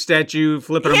ape statue,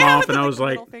 flipping him off, with and I the was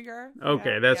like, middle finger.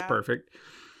 okay, Yeah, that's yeah. perfect.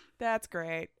 That's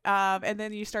great. And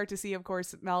then you start to see, of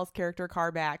course, Mel's character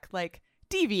Carmack like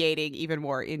deviating even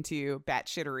more into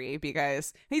batshittery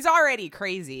because he's already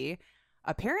crazy,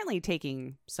 apparently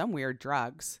taking some weird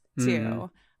drugs too.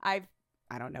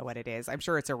 I don't know what it is. I'm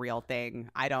sure it's a real thing.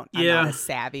 I'm not as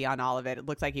savvy on all of it. It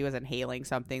looks like he was inhaling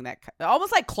something that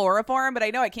almost like chloroform, but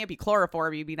I know it can't be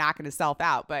chloroform. You'd be knocking himself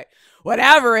out. But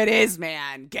whatever it is,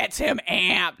 man, gets him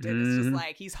amped. And it's just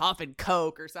like he's huffing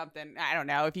coke or something. I don't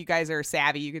know. If you guys are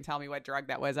savvy, you can tell me what drug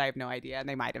that was. I have no idea. And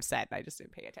they might have said, and I just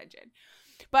didn't pay attention.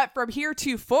 But from here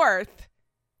to forth,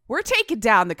 we're taking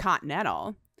down the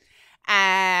Continental.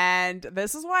 And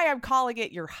this is why I'm calling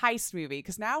it your heist movie,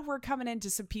 because now we're coming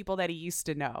into some people that he used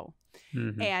to know.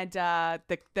 Mm-hmm. And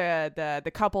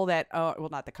the couple that well,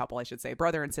 not the couple, I should say,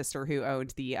 brother and sister who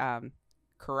owned the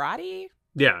karate.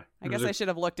 Yeah. I guess I should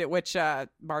have looked at which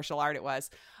martial art it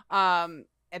was.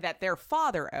 And that their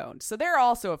father owned. So they're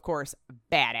also, of course,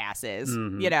 badasses.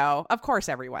 Mm-hmm. You know, of course,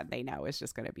 everyone they know is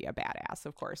just going to be a badass,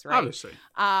 of course, right? Obviously.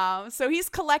 So he's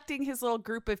collecting his little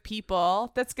group of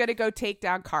people that's going to go take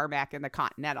down Carmack and the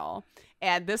Continental.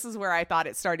 And this is where I thought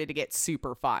it started to get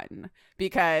super fun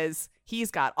because he's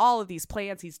got all of these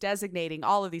plans. He's designating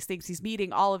all of these things. He's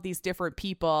meeting all of these different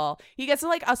people. He gets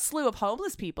like a slew of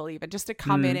homeless people even just to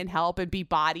come in and help and be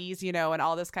bodies, you know, and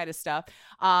all this kind of stuff.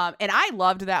 And I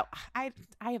loved that. I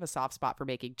have a soft spot for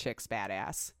making chicks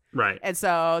badass. Right. And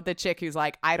so the chick who's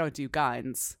like, I don't do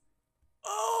guns.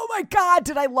 Oh my God,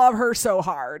 did I love her so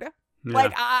hard? Yeah.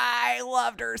 Like, I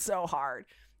loved her so hard.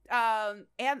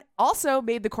 And also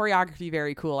made the choreography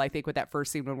very cool, I think, with that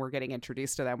first scene when we're getting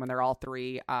introduced to them, when they're all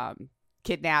three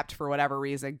kidnapped for whatever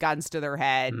reason, guns to their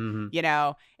head, you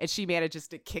know, and she manages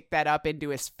to kick that up into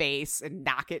his face and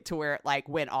knock it to where it like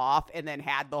went off and then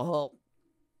had the whole,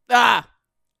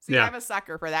 See, Yeah. I'm a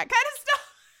sucker for that kind of stuff.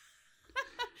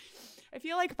 I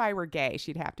feel like if I were gay,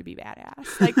 she'd have to be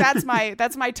badass. Like that's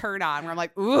my turn on where I'm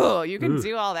like, ooh, you can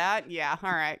do all that. Yeah. All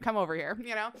right. Come over here.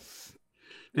 You know,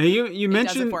 Now you it does it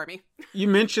mentioned for me. you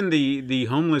mentioned the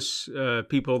homeless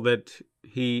people that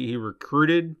he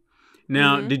recruited.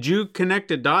 Now, did you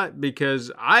connect a dot?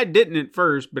 Because I didn't at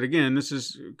first, but again, this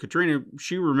is Katrina.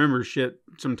 She remembers shit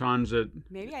sometimes that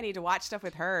Maybe I need to watch stuff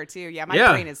with her too. Yeah, my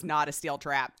Yeah. brain is not a steel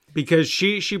trap. because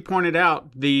she pointed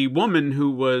out the woman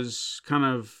who was kind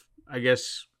of, I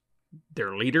guess,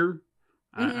 their leader.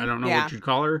 I don't know Yeah. what you'd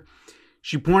call her.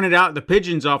 She pointed out the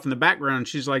pigeons off in the background.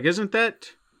 She's like, "Isn't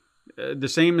that the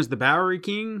same as the Bowery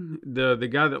King, the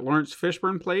guy that Lawrence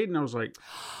Fishburne played?" And I was like,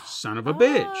 "Son of a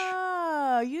bitch!"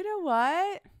 Oh, you know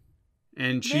what?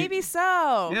 And she, Maybe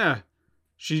so. yeah,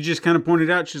 she just kind of pointed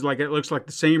out. She's like, "It looks like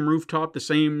the same rooftop, the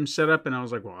same setup." And I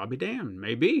was like, "Well, I'll be damned,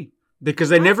 maybe." Because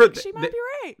they I never, think she might be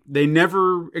right. they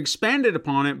never expanded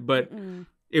upon it, but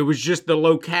it was just the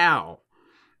locale.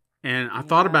 And I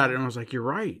thought about it and I was like, you're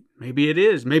right. Maybe it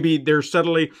is. Maybe they're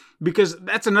subtly, because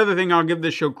that's another thing I'll give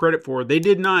this show credit for. They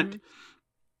did not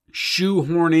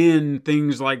shoehorn in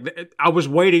things like that. I was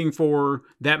waiting for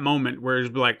that moment where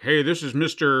it's like, hey, this is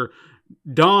Mr.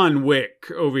 Don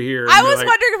Wick over here. And I they're was like,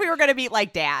 wondering if we were going to meet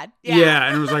like Dad. yeah.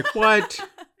 And it was like, what?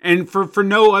 And for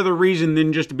no other reason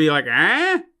than just to be like,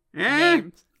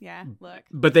 Names. Yeah, look.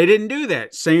 But they didn't do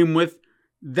that. Same with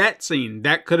that scene.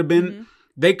 That could have been,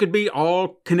 they could be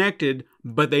all connected,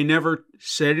 but they never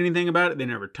said anything about it. They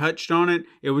never touched on it.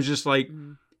 It was just like,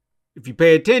 if you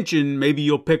pay attention, maybe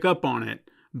you'll pick up on it.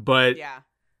 But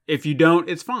if you don't,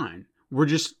 it's fine. We're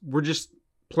just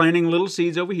planting little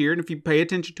seeds over here. And if you pay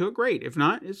attention to it, great. If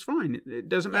not, it's fine. It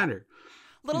doesn't matter.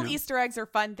 Little Easter eggs are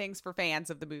fun things for fans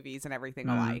of the movies and everything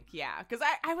alike. Yeah, because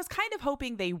I was kind of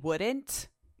hoping they wouldn't.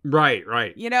 Right.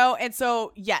 You know, and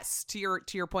so yes, to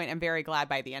your point, I'm very glad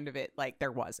by the end of it, like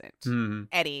there wasn't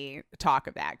any talk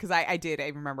of that, because I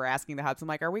remember asking the Hudson,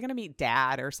 like, are we going to meet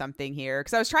Dad or something here?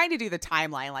 Because I was trying to do the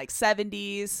timeline, like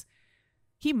 70s.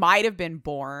 He might have been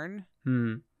born.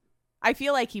 I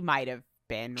feel like he might have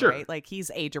been, right? Like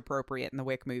he's age appropriate in the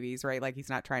Wick movies, right? Like he's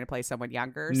not trying to play someone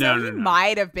younger, so he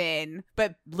might have been,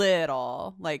 but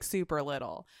little, like super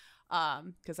little.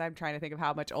 Because I'm trying to think of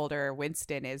how much older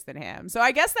Winston is than him. So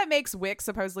I guess that makes Wick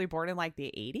supposedly born in like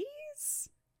the 80s.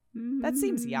 That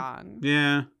seems young.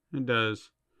 Yeah, it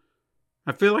does.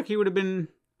 I feel like he would have been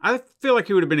a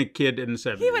kid in the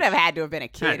 70s. He would have had to have been a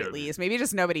kid at least. Maybe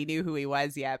just nobody knew who he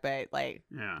was yet, but like,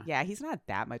 yeah, he's not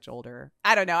that much older.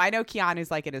 I don't know. I know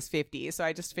Keanu's like in his 50s, so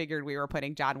I just figured we were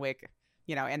putting John Wick,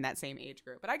 you know, in that same age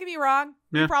group. But I could be wrong.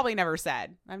 He probably never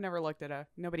said. I've never looked at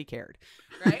nobody cared,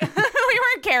 right? We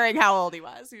weren't caring how old he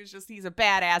was. He's a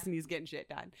badass and he's getting shit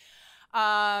done.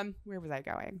 Where was I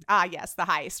going? Yes, the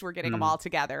heist. We're getting them all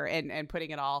together and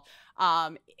putting it all.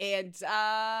 I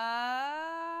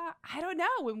don't know.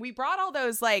 When we brought all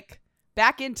those like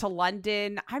back into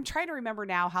London, I'm trying to remember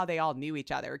now how they all knew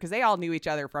each other, because they all knew each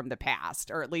other from the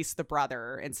past, or at least the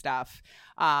brother and stuff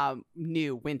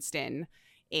knew Winston.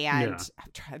 And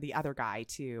I'm trying the other guy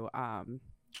too.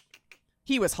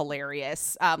 He was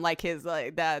hilarious. Like his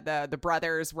the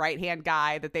brother's right hand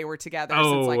guy that they were together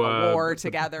since like a war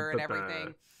together and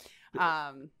everything.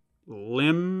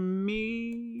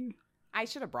 Lemmy. I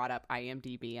should have brought up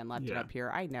IMDb and left it up here.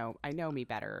 I know me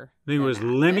better. I think it was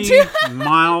Lemmy,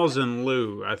 Miles, and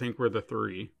Lou. I think were the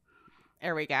three.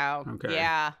 There we go. Okay.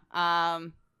 Yeah.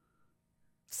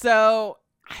 So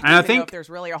I think know if there's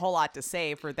really a whole lot to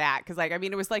say for that, because like, I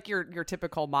mean, it was like your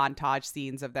typical montage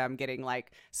scenes of them getting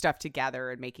like stuff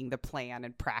together and making the plan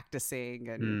and practicing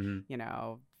and you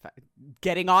know,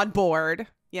 getting on board,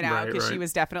 you know, because she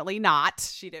was definitely not.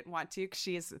 She didn't want to, because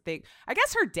she is the thing. I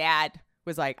guess her dad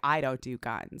was like, I don't do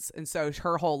guns, and so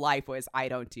her whole life was, I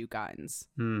don't do guns.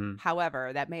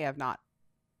 However, that may have not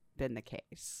been the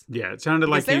case. Yeah, it sounded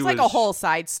like there's like a whole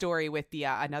side story with the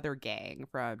another gang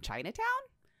from Chinatown.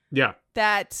 Yeah.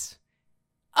 That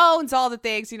owns all the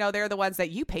things, you know, they're the ones that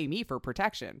you pay me for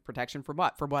protection. Protection from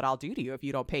what? From what I'll do to you if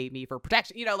you don't pay me for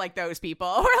protection. You know, like those people.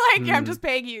 Or like, I'm just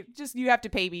paying you, you have to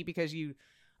pay me because you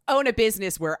own a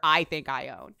business where I think I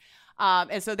own.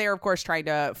 And so they're, of course, trying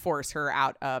to force her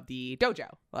out of the dojo,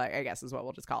 like, I guess is what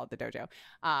we'll just call it, the dojo.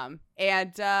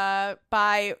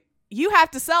 By, you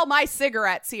have to sell my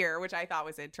cigarettes here, which I thought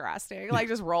was interesting. Like,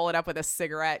 just roll it up with a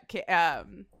cigarette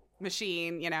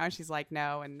machine, you know, and she's like,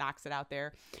 no, and knocks it out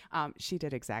there. She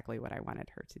did exactly what I wanted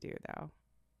her to do, though.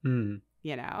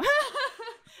 You know,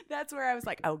 that's where I was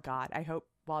like, oh God, I hope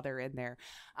while they're in there,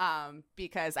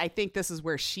 because I think this is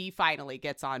where she finally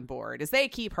gets on board, is they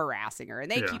keep harassing her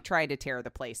and they keep trying to tear the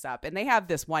place up, and they have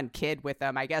this one kid with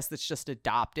them, I guess, that's just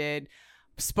adopted.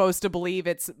 Supposed to believe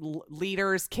it's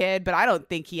leader's kid, but I don't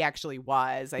think he actually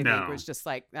was. I think it was just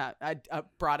like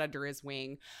brought under his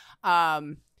wing.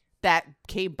 That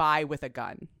came by with a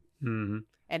gun and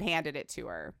handed it to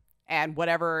her. And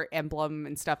whatever emblem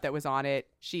and stuff that was on it,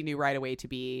 she knew right away to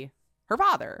be her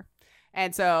father.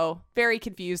 And so very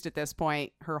confused at this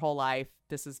point, her whole life.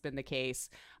 This has been the case.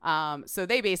 So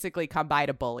they basically come by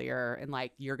to bully her and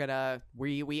like,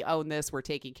 we own this. We're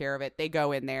taking care of it. They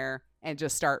go in there and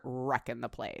just start wrecking the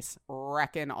place,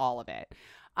 wrecking all of it.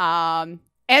 And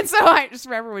so I just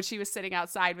remember when she was sitting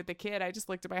outside with the kid, I just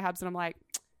looked at my hubs and I'm like,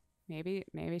 maybe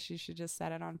she should just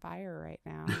set it on fire right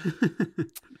now.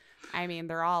 I mean,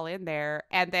 they're all in there.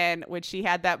 And then when she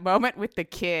had that moment with the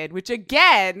kid, which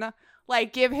again,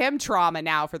 like give him trauma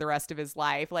now for the rest of his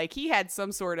life. Like he had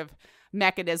some sort of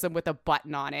mechanism with a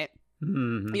button on it,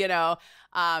 you know,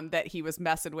 that he was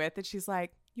messing with. And she's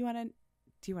like, do you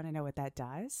want to know what that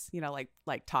does? You know,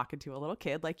 like talking to a little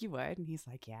kid like you would. And he's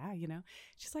like, yeah, you know,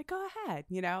 she's like, go ahead,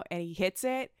 you know, and he hits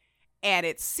it and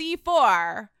it's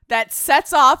C4 that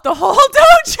sets off the whole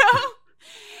dojo.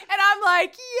 And I'm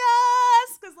like,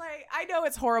 yes, because like I know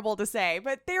it's horrible to say,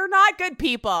 but they're not good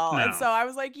people. No. And so I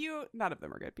was like, none of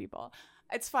them are good people.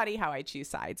 It's funny how I choose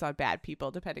sides on bad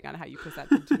people depending on how you present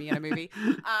them to me in a movie.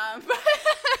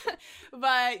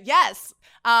 But yes.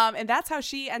 And that's how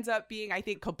she ends up being, I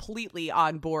think, completely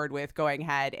on board with going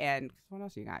ahead. And what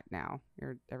else you got now?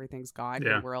 Everything's gone.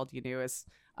 Yeah. Your world you knew is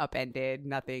upended.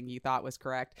 Nothing you thought was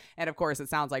correct. And of course, it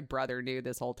sounds like brother knew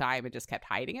this whole time and just kept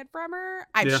hiding it from her.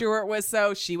 I'm sure it was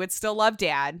so she would still love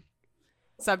dad.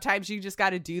 Sometimes you just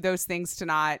got to do those things to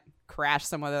not crash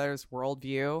someone else's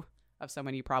worldview of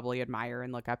someone you probably admire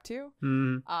and look up to.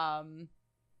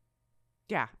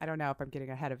 Yeah, I don't know if I'm getting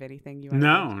ahead of anything you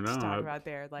want to talk about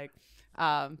there. Like,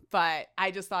 but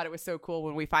I just thought it was so cool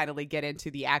when we finally get into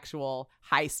the actual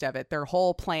heist of it. Their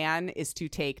whole plan is to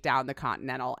take down the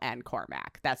Continental and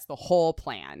Cormac. That's the whole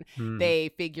plan. They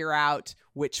figure out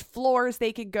which floors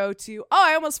they can go to. Oh,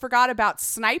 I almost forgot about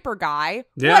Sniper Guy.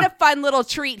 Yeah. What a fun little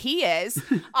treat he is.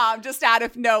 Just out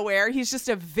of nowhere. He's just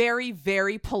a very,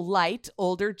 very polite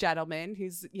older gentleman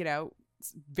who's, you know,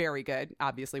 very good,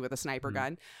 obviously, with a sniper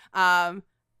gun.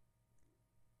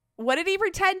 What did he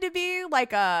pretend to be?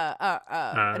 Like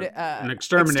an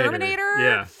exterminator?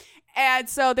 Yeah. And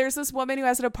so there's this woman who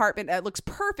has an apartment that looks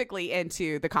perfectly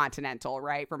into the Continental,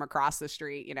 right, from across the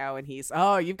street, you know, and he's,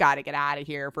 you've got to get out of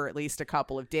here for at least a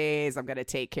couple of days. I'm going to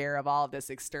take care of all of this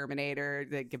exterminator,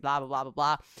 blah, blah, blah, blah,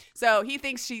 blah. So he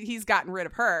thinks he's gotten rid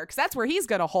of her because that's where he's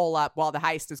going to hole up while the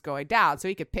heist is going down. So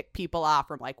he could pick people off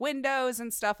from like windows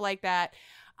and stuff like that.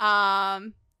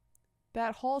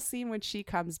 That whole scene when she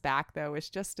comes back, though, is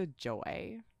just a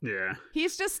joy. Yeah.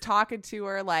 He's just talking to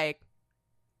her like,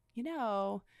 you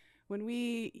know,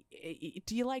 do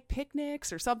you like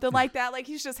picnics or something like that? Like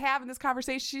he's just having this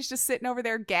conversation. She's just sitting over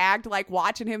there gagged, like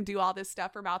watching him do all this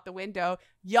stuff from out the window.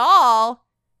 Y'all,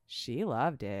 she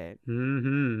loved it.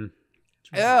 Mm-hmm.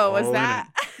 Oh, was that?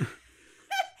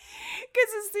 Because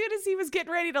as soon as he was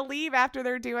getting ready to leave after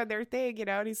they're doing their thing, you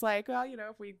know, and he's like, well, you know,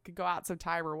 if we could go out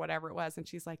sometime or whatever it was. And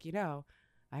she's like, you know,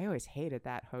 I always hated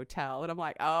that hotel. And I'm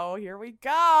like, oh, here we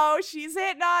go. She's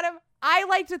hitting on him. I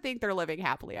like to think they're living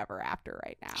happily ever after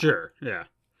right now. Sure. Yeah.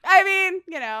 I mean,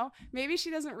 you know, maybe she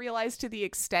doesn't realize to the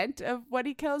extent of what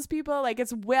he kills people. Like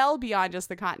it's well beyond just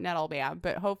the Continental, man.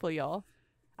 But hopefully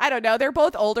I don't know. They're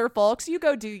both older folks. You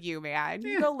go do you, man.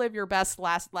 You go live your best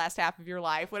last half of your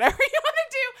life, whatever you want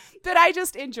to do. But I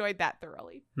just enjoyed that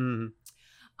thoroughly.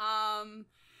 Mm-hmm.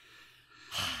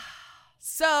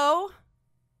 So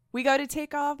we go to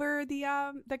take over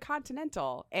the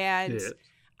Continental, and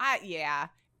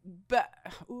but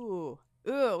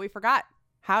we forgot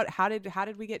how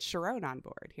did we get Sharon on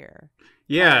board here?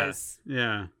 Yeah.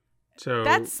 So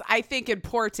that's, I think,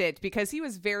 important because he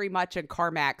was very much in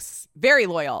Carmac's, very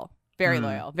loyal,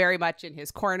 very much in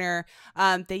his corner.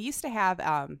 They used to have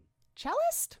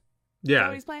cellist. Yeah.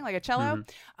 What he's playing, like a cello,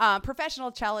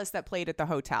 professional cellist that played at the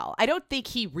hotel. I don't think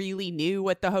he really knew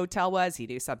what the hotel was. He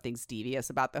knew something's devious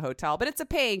about the hotel, but it's a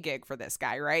paying gig for this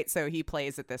guy, right? So he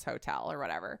plays at this hotel or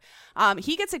whatever.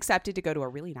 He gets accepted to go to a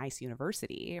really nice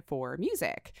university for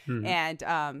music, and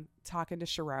talking to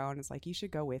Sharon is like, you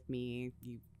should go with me.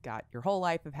 You got your whole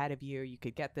life ahead of you. You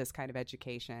could get this kind of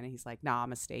education. And he's like, nah, I'm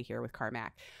gonna stay here with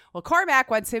Carmac. Well, Carmac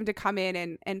wants him to come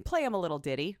in and play him a little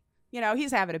ditty. You know,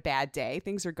 he's having a bad day.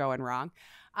 Things are going wrong.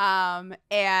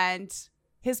 And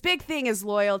his big thing is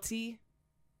loyalty,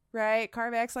 right?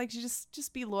 Carmac's like,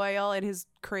 just be loyal, and his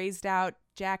crazed out,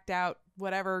 jacked out,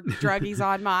 whatever drug he's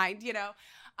on mind, you know.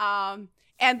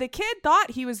 And the kid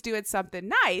thought he was doing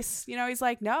something nice. You know, he's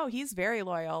like, no, he's very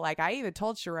loyal. Like, I even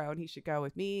told Sharon he should go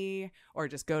with me or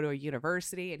just go to a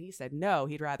university. And he said, no,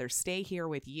 he'd rather stay here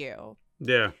with you.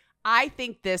 Yeah. I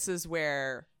think this is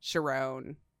where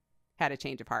Sharon had a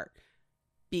change of heart,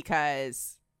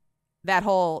 because that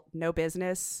whole no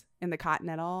business in the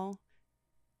Continental,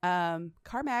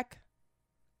 Carmac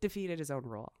defeated his own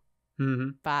rule.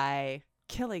 by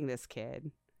killing this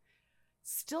kid.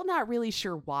 Still not really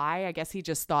sure why. I guess he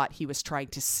just thought he was trying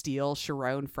to steal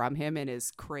Sharon from him in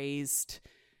his crazed,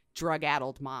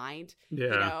 drug-addled mind. Yeah.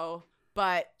 You know?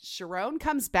 But Sharon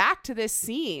comes back to this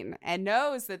scene and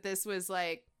knows that this was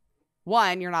like,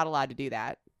 one, you're not allowed to do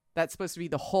that. That's supposed to be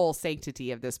the whole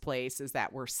sanctity of this place, is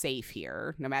that we're safe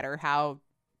here, no matter how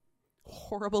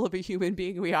horrible of a human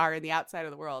being we are in the outside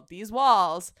of the world. These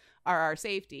walls are our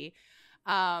safety.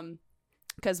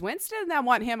 Because Winston and them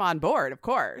want him on board, of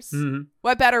course.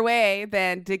 What better way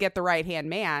than to get the right-hand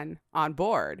man on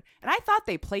board? And I thought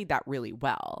they played that really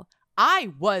well.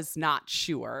 I was not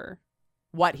sure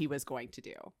what he was going to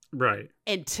do. Right.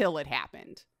 Until it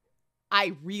happened.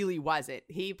 I really wasn't.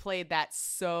 He played that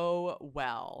so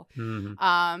well.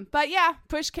 But yeah,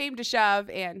 push came to shove,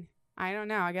 and I don't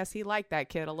know. I guess he liked that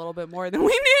kid a little bit more than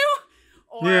we knew.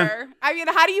 Or, I mean,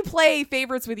 how do you play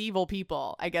favorites with evil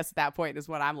people? I guess at that point is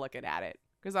when I'm looking at it.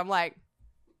 Because I'm like,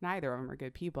 neither of them are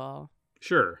good people.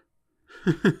 Sure.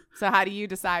 So how do you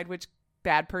decide which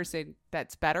bad person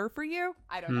that's better for you?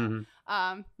 I don't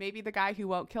know. Maybe the guy who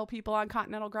won't kill people on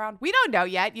Continental ground. We don't know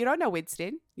yet. You don't know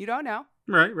Winston. You don't know.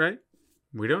 Right.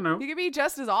 We don't know. He could be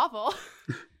just as awful.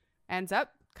 Ends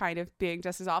up kind of being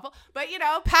just as awful. But, you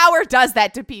know, power does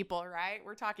that to people, right?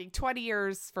 We're talking 20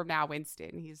 years from now,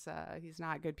 Winston. He's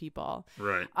not good people.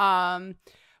 Right.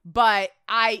 But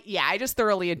I just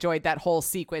thoroughly enjoyed that whole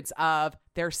sequence of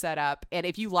their setup. And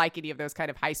if you like any of those kind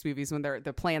of heist movies, when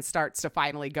the plan starts to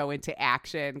finally go into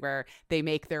action, where they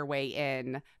make their way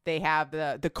in, they have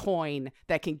the coin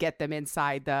that can get them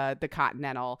inside the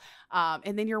Continental.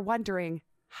 And then you're wondering,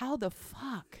 how the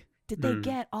fuck did they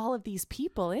get all of these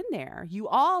people in there? You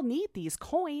all need these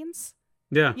coins.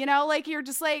 Yeah. You know, like, you're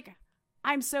just like,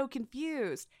 I'm so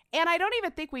confused. And I don't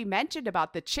even think we mentioned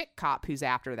about the chick cop who's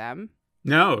after them.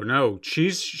 No. She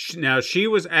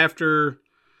was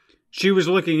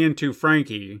looking into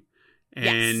Frankie,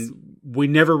 and we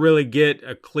never really get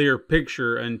a clear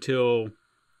picture until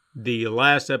the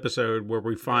last episode, where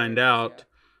we find out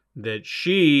that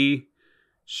she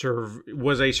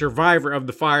was a survivor of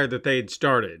the fire that they had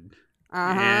started.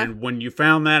 And when you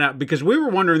found that out, because we were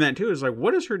wondering that too, it's like,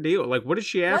 what is her deal? Like, what is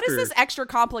she after? What is this extra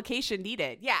complication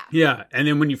needed? Yeah. And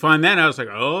then when you find that out, it's like,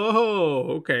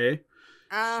 oh, okay.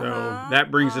 So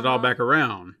that brings it all back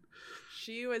around.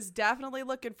 She was definitely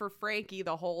looking for Frankie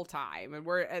the whole time. And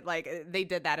we're like, they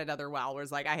did that another well, where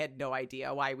it's like, I had no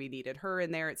idea why we needed her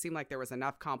in there. It seemed like there was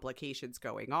enough complications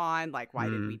going on. Like, why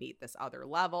did we need this other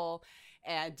level?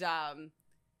 And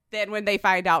then when they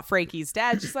find out Frankie's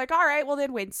dead, she's like, all right, well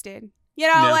then Winston. You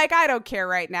know, like, I don't care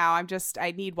right now.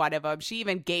 I need one of them. She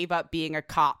even gave up being a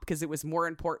cop because it was more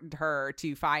important to her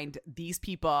to find these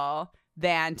people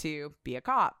than to be a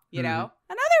cop, you know?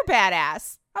 Another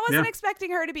badass. I wasn't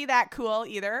expecting her to be that cool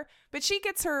either, but she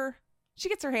gets her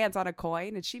hands on a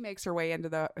coin, and she makes her way into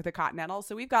the Continental.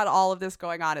 So we've got all of this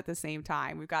going on at the same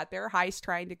time. We've got their heist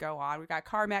trying to go on. We've got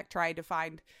Carmack trying to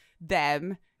find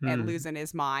them and losing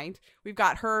his mind. We've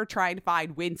got her trying to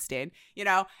find Winston, you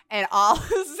know, and all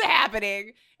this is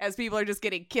happening as people are just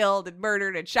getting killed and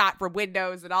murdered and shot from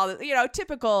windows and all this, you know,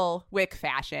 typical Wick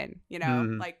fashion, you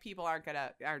know, like, people aren't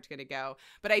gonna go.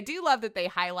 But I do love that they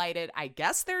highlighted, I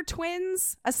guess they're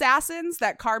twins assassins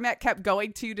that Carmack kept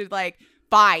going to like,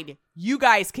 fine, you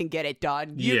guys can get it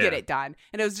done. You get it done.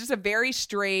 And it was just a very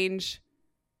strange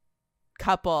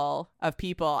couple of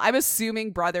people. I'm assuming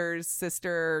brothers,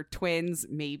 sister, twins,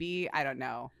 maybe. I don't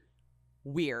know.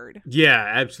 Weird. Yeah,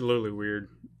 absolutely weird.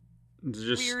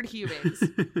 Just weird humans.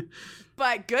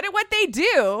 But good at what they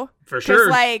do. For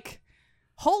sure. Like,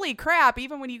 holy crap,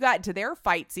 even when you got into their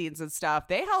fight scenes and stuff,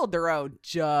 they held their own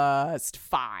just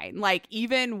fine. Like,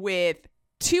 even with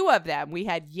two of them, we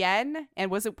had Yen,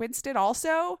 and was it Winston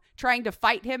also trying to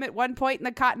fight him at one point in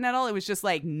the Continental? It was just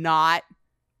like not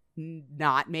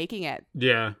making it.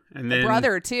 Yeah. And then the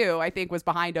brother too, I think, was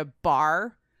behind a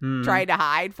bar trying to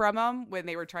hide from him when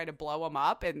they were trying to blow him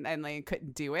up, and they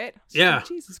couldn't do it. So, yeah.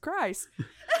 Jesus Christ.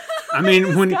 I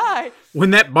mean, when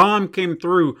that bomb came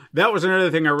through, that was another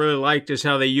thing I really liked, is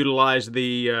how they utilized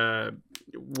the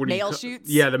mail shoots.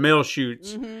 Yeah, the mail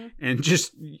shoots, and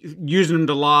just using them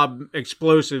to lob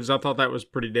explosives. I thought that was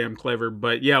pretty damn clever.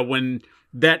 But yeah, when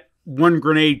that one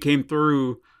grenade came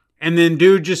through, and then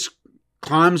dude just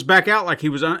climbs back out like he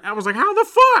was on, I was like, how the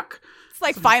fuck? It's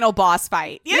like final boss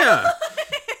fight. Yeah.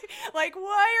 Like,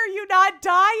 why are you not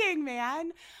dying,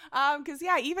 man? Because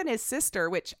yeah, even his sister,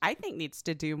 which I think needs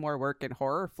to do more work in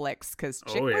horror flicks, because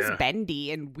chick was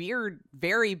bendy in weird,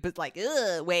 very like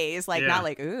ways, like not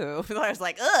like ooh. I was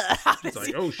like, how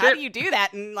do you do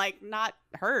that and like not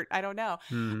hurt? I don't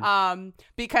know.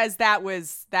 Because that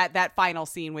was that final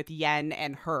scene with Yen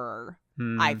and her,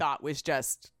 I thought was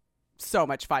just so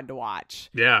much fun to watch.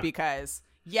 Yeah, because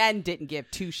Yen didn't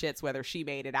give two shits whether she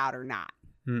made it out or not.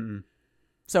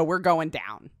 So we're going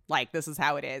down. Like, this is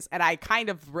how it is. And I kind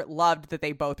of loved that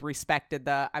they both respected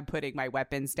the I'm putting my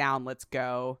weapons down, let's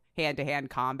go hand-to-hand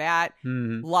combat.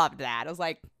 Loved that. I was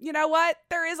like, you know what?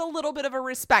 There is a little bit of a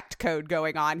respect code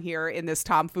going on here in this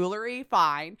tomfoolery.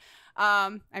 Fine.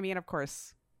 I mean, of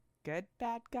course, good,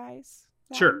 bad guys.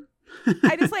 Sure.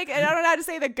 I just like, I don't know how to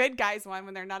say the good guys one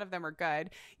when none of them are good,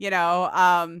 you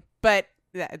know? But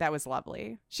that was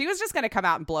lovely. She was just going to come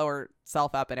out and blow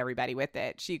herself up and everybody with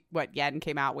it. Yen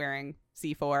came out wearing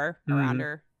C4 around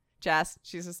her chest.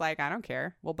 She's just like, I don't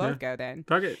care. We'll both go then.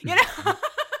 Fuck it. You know?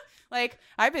 Like,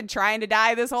 I've been trying to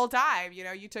die this whole time. You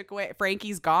know, you took away,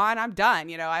 Frankie's gone. I'm done.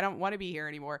 You know, I don't want to be here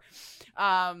anymore.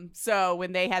 So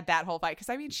when they had that whole fight, because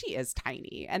I mean, she is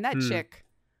tiny and that chick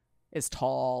is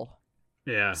tall.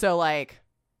 Yeah. So like,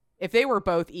 if they were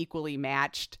both equally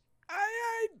matched,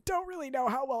 I don't really know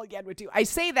how well Yen would do. I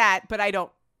say that, but I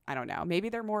don't know. Maybe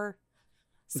they're more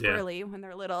squirrely when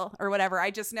they're little or whatever.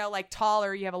 I just know like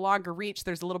taller, you have a longer reach.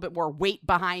 There's a little bit more weight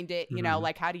behind it. You know,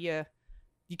 like how do you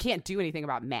can't do anything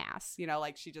about mass, you know,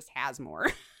 like she just has more.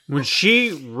 When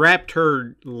she wrapped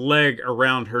her leg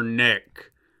around her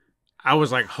neck, I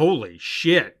was like, holy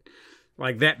shit.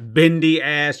 Like that bendy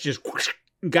ass just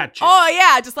got you. Oh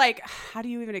yeah. Just like, how do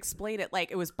you even explain it?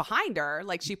 Like it was behind her.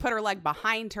 Like she put her leg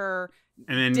behind her.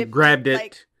 And then grabbed it.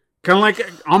 Like, kind of like,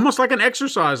 almost like an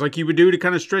exercise, like you would do to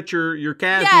kind of stretch your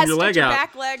calves and your leg out.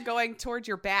 Back leg going towards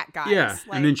your back, guys. Yeah,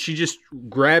 like, and then she just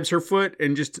grabs her foot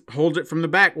and just holds it from the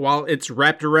back while it's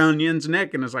wrapped around Yen's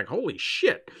neck, and it's like, holy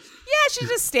shit. Yeah, she's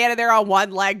just standing there on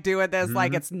one leg doing this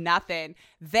like it's nothing.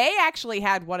 They actually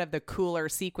had one of the cooler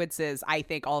sequences, I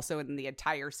think, also in the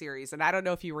entire series. And I don't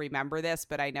know if you remember this,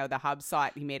 but I know the Hub saw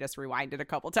it. He made us rewind it a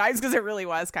couple times because it really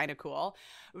was kind of cool.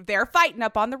 They're fighting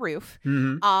up on the roof.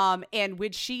 And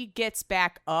when she gets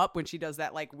back up, when she does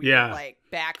that like weird like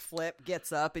backflip,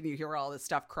 gets up and you hear all this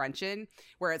stuff crunching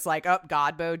where it's like, oh,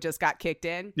 God mode just got kicked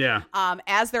in. Yeah.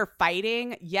 As they're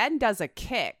fighting, Yen does a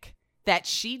kick that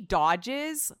she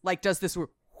dodges, like does this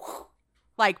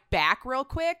like back real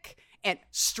quick and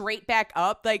straight back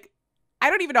up. Like, I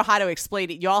don't even know how to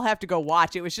explain it. You all have to go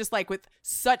watch. It was just like with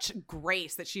such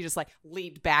grace that she just like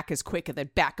leaned back as quick and then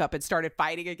back up and started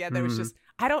fighting again. That was just,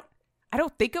 I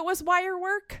don't think it was wire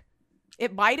work.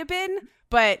 It might have been,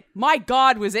 but my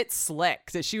God, was it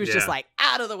slick that she was just like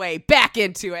out of the way, back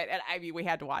into it. And I mean, we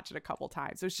had to watch it a couple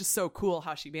times. It was just so cool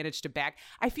how she managed to back.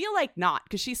 I feel like not,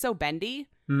 because she's so bendy.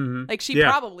 Like she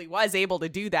probably was able to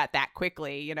do that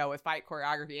quickly, you know, with fight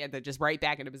choreography and then just right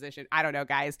back into position. I don't know,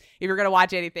 guys. If you're going to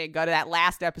watch anything, go to that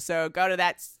last episode, go to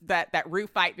that roof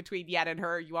fight between Yen and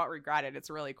her. You won't regret it. It's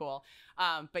really cool.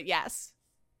 But yes,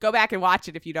 go back and watch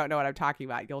it if you don't know what I'm talking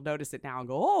about. You'll notice it now and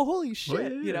go, oh, holy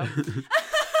shit, you know.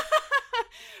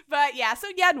 But yeah, so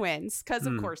Yen wins because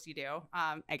of course you do.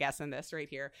 I guess in this right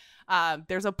here,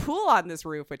 there's a pool on this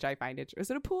roof, which I find it.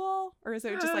 Is it a pool or is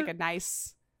it just like a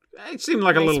nice? It seemed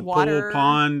like a little water pool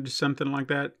pond, something like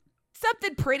that.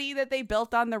 Something pretty that they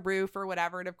built on the roof or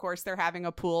whatever. And of course, they're having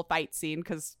a pool fight scene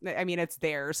because, I mean, it's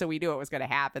there. So we knew it was going to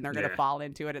happen. They're going to fall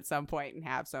into it at some point and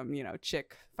have some, you know,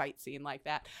 chick fight scene like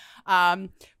that.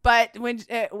 But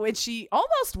when she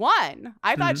almost won,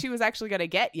 I thought she was actually going to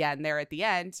get Yen there at the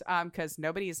end because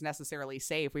nobody is necessarily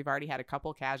safe. We've already had a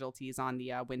couple casualties on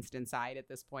the Winston side at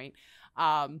this point.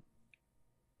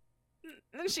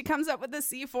 And she comes up with the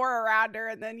C4 around her,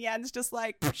 and then Yen's just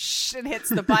like, and hits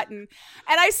the button.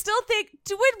 And I still think,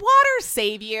 would water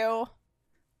save you?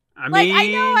 I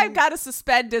know I've got to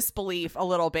suspend disbelief a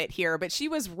little bit here, but she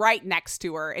was right next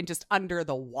to her and just under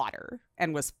the water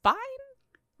and was fine.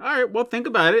 All right, well, think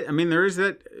about it. I mean, there is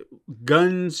that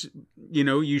guns, you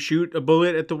know, you shoot a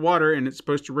bullet at the water and it's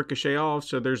supposed to ricochet off.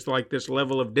 So there's like this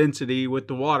level of density with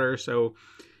the water. So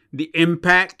the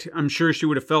impact, I'm sure she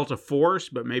would have felt a force,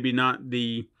 but maybe not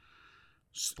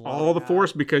all the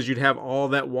force because you'd have all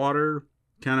that water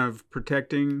kind of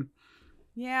protecting.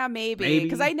 Yeah, maybe.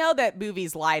 Because I know that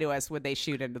movies lie to us when they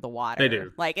shoot into the water. They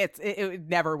do. Like it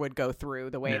never would go through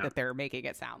the way that they're making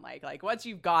it sound like. Like once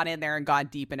you've gone in there and gone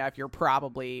deep enough, you're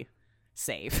probably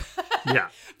safe. Yeah.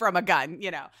 From a gun,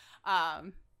 you know.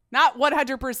 Not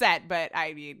 100%, but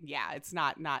I mean, yeah, it's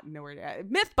not nowhere.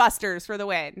 Mythbusters for the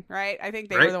win, right? I think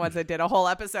they were the ones that did a whole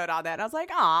episode on that. And I was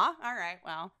like, all right,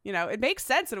 well, it makes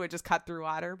sense that it would just cut through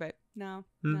water, but no,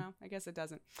 I guess it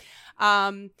doesn't.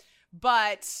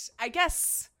 But I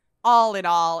guess all in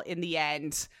all, in the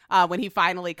end, when he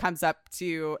finally comes up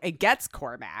to and gets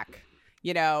Cormac,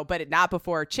 but not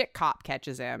before Chick Cop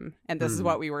catches him. And this is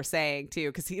what we were saying,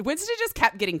 too, because Winston just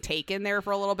kept getting taken there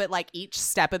for a little bit, like each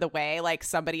step of the way, like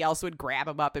somebody else would grab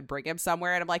him up and bring him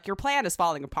somewhere. And I'm like, your plan is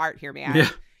falling apart here, man. Yeah.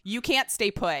 You can't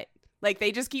stay put. Like,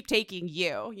 they just keep taking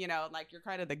you, like you're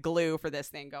kind of the glue for this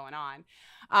thing going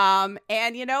on.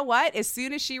 And you know what? As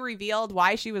soon as she revealed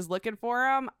why she was looking for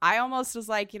him, I almost was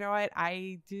like, you know what?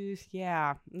 I do.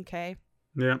 Yeah. Okay.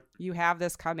 Yeah. You have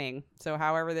this coming. So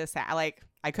however this,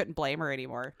 I couldn't blame her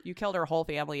anymore. You killed her whole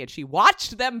family and she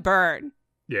watched them burn.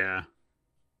 Yeah.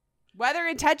 Whether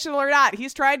intentional or not,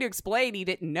 he's trying to explain he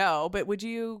didn't know, but would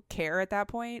you care at that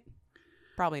point?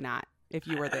 Probably not. If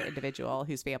you were the individual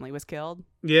whose family was killed.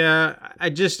 Yeah, I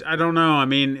don't know. I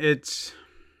mean,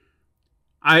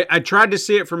 I tried to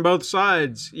see it from both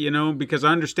sides, because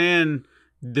I understand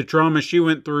the trauma she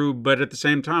went through, but at the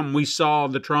same time, we saw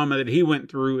the trauma that he went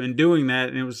through in doing that.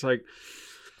 And it was like,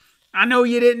 I know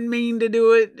you didn't mean to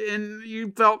do it and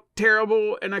you felt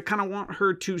terrible. And I kind of want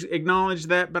her to acknowledge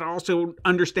that, but also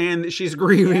understand that she's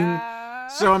grieving. Yeah.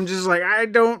 So I'm just like, I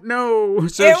don't know.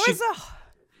 So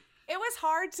it was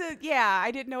hard to,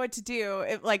 I didn't know what to do,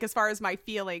 as far as my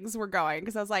feelings were going,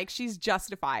 because I was like, she's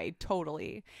justified,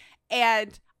 totally.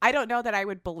 And I don't know that I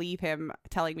would believe him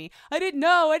telling me, I didn't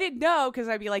know, because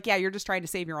I'd be like, yeah, you're just trying to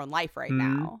save your own life right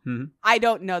now. Mm-hmm. I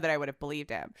don't know that I would have believed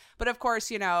him. But of course,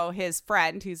 his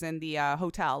friend who's in the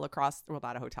hotel across, well,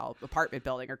 not a hotel, apartment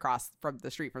building across from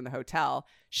the street from the hotel,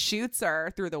 shoots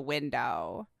her through the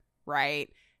window, right?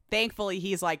 Thankfully,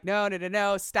 he's like,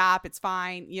 no, stop, it's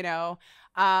fine,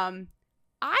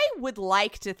 I would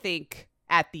like to think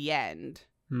at the end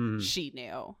she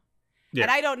knew. Yeah.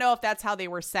 And I don't know if that's how they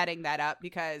were setting that up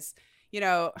because,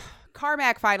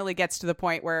 Carmack finally gets to the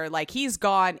point where, he's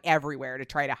gone everywhere to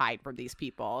try to hide from these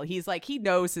people. He's like, he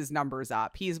knows his number's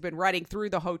up. He's been running through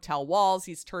the hotel walls.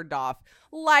 He's turned off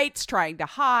lights, trying to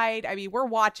hide. I mean, we're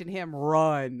watching him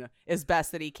run as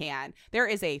best that he can. There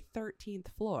is a 13th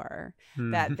floor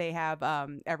that they have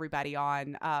everybody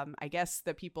on. I guess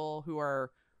the people who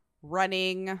are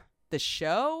running the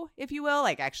show, if you will,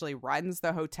 actually runs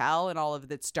the hotel and all of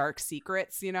its dark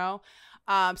secrets,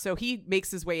 so he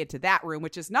makes his way into that room,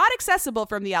 which is not accessible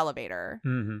from the elevator.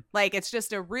 Mm-hmm. It's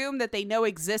just a room that they know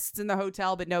exists in the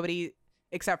hotel, but nobody,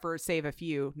 except for save a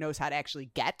few, knows how to actually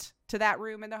get to that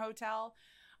room in the hotel.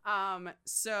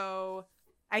 So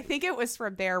I think it was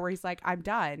from there where he's like, I'm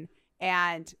done.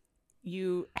 And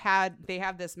they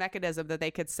have this mechanism that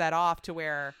they could set off to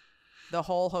where the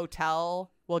whole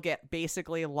hotel will get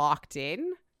basically locked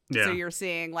in. Yeah. So you're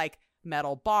seeing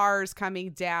metal bars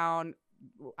coming down,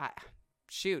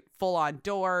 full on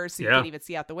doors. So you can't even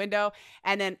see out the window.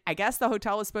 And then I guess the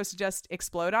hotel was supposed to just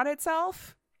explode on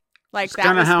itself. That's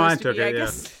kind of how I took it. Yeah.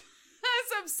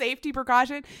 Some safety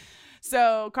precaution.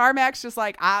 So Carmack's just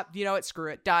like,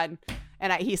 screw it, done.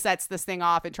 And he sets this thing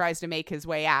off and tries to make his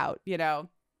way out,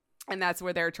 And that's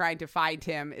where they're trying to find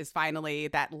him, is finally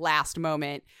that last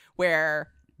moment where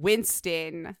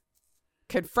Winston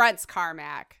confronts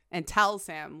Carmack and tells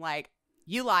him,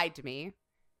 you lied to me.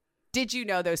 Did you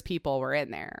know those people were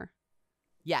in there?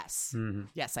 Yes. Mm-hmm.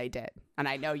 Yes, I did. And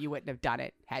I know you wouldn't have done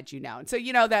it had you known. So,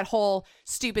 that whole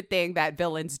stupid thing that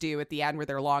villains do at the end where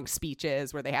they're long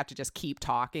speeches where they have to just keep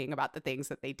talking about the things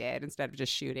that they did instead of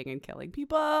just shooting and killing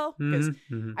people. Because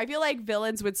I feel like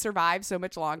villains would survive so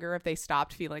much longer if they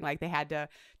stopped feeling like they had to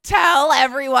tell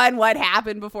everyone what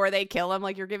happened before they kill them.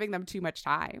 You're giving them too much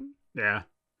time. Yeah.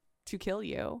 To kill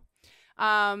you.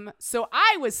 So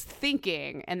I was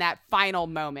thinking in that final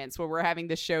moments where we're having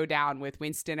the showdown with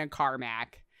Winston and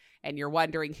Carmack, and you're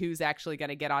wondering who's actually going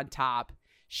to get on top.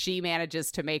 She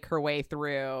manages to make her way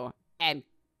through and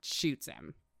shoots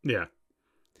him. Yeah.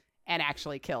 And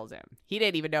actually kills him. He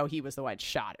didn't even know he was the one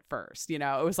shot at first. It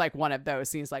was one of those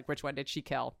scenes, which one did she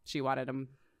kill? She wanted him.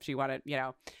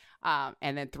 And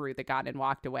then threw the gun and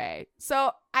walked away.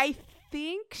 So I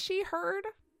think she heard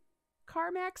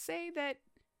Carmack say that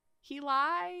he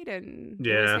lied and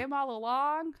it was him all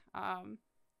along.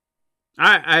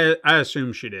 I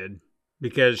assume she did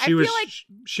because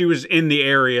she was in the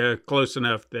area close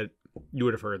enough that you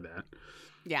would have heard that.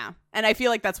 Yeah. And I feel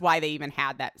like that's why they even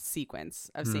had that sequence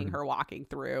of seeing her walking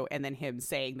through and then him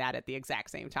saying that at the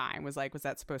exact same time. Was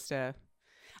that supposed to...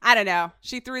 I don't know.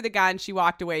 She threw the gun. She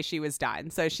walked away. She was done.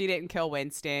 So she didn't kill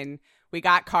Winston. We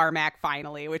got Carmack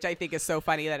finally, which I think is so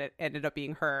funny that it ended up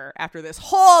being her after this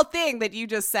whole thing that you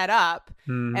just set up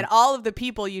and all of the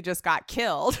people you just got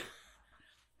killed.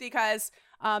 Because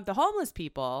the homeless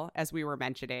people, as we were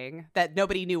mentioning, that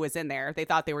nobody knew was in there. They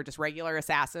thought they were just regular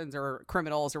assassins or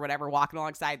criminals or whatever walking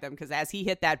alongside them. Because as he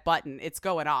hit that button, it's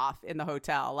going off in the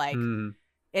hotel. Like,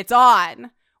 it's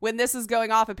on. When this is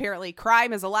going off, apparently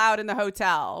crime is allowed in the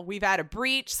hotel. We've had a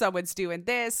breach. Someone's doing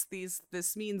this.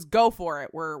 This means go for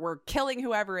it. We're killing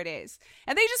whoever it is.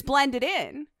 And they just blended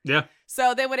in. Yeah.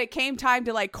 So then when it came time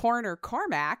to like corner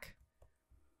Carmack,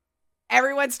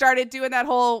 everyone started doing that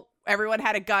whole, everyone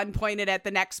had a gun pointed at the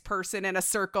next person in a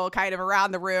circle kind of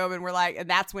around the room. And we're like, and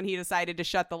that's when he decided to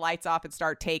shut the lights off and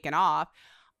start taking off.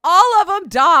 All of them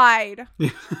died.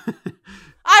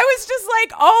 I was just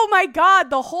like, oh my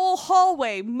God, the whole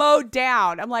hallway mowed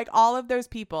down. I'm like, all of those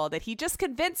people that he just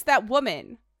convinced that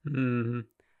woman,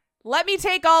 let me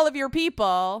take all of your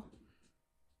people.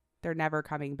 They're never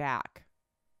coming back.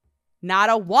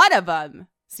 Not a one of them,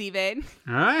 Steven.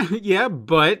 Yeah,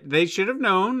 but they should have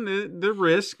known the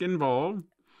risk involved.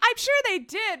 I'm sure they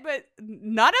did, but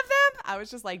none of them? I was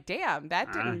just like, damn,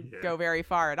 that didn't go very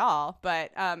far at all.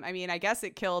 But I mean, I guess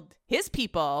it killed his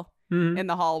people in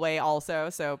the hallway also.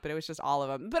 So, but it was just all of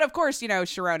them. But of course, you know,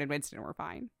 Sharon and Winston were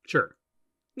fine. Sure.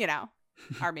 You know,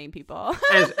 our main people.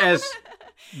 as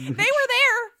They were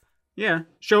there. Yeah,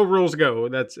 show rules go.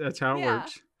 That's how it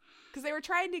works. Because they were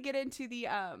trying to get into the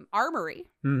armory.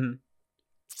 Mm-hmm.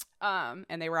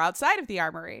 And they were outside of the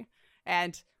armory.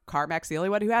 And Carmack's the only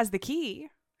one who has the key.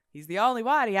 He's the only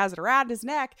one. He has it around his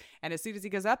neck. And as soon as he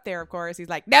goes up there, of course, he's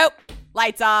like, nope,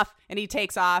 lights off. And he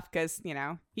takes off because, you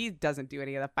know, he doesn't do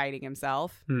any of the fighting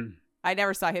himself. I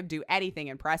never saw him do anything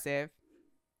impressive.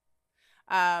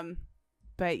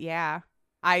 But yeah,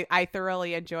 I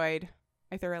thoroughly enjoyed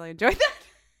that.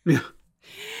 Yeah.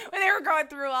 When they were going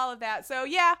through all of that. So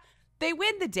yeah, they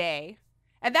win the day.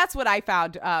 And that's what I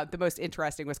found the most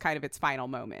interesting was kind of its final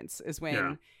moments is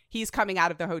when he's coming out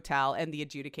of the hotel and the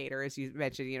adjudicator, as you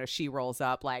mentioned, you know, she rolls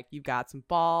up like, you've got some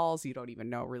balls. You don't even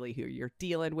know really who you're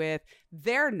dealing with.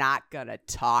 They're not going to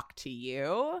talk to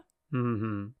you.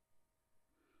 Mm-hmm.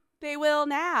 They will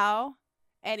now.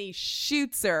 And he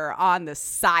shoots her on the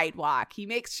sidewalk. He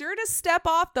makes sure to step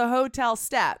off the hotel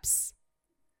steps.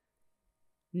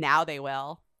 Now they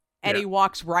will. And he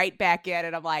walks right back in.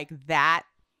 And I'm like, that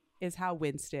is how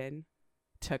Winston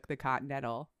took the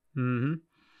Continental. Mm-hmm.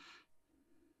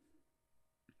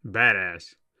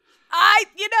 Badass. I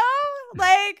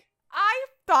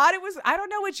thought it was, I don't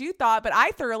know what you thought, but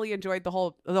I thoroughly enjoyed the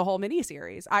whole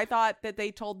miniseries. I thought that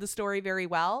they told the story very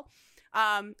well.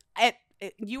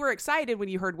 You were excited when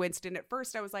you heard Winston. At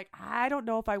first, I was like, I don't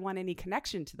know if I want any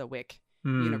connection to the Wick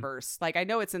universe. Like, I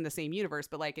know it's in the same universe,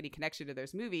 but like any connection to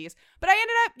those movies. But I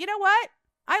ended up, you know what?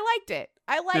 I liked it.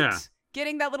 I liked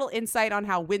getting that little insight on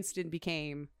how Winston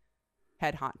became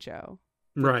head honcho.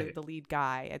 Right. The lead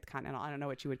guy at Continental. I don't know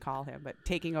what you would call him, but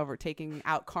taking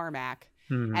out Carmack.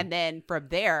 And then from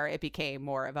there, it became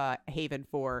more of a haven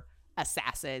for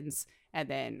assassins. And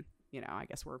then, you know, I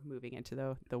guess we're moving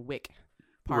into the Wick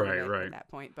part of it at that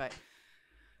point. But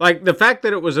like the fact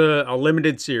that it was a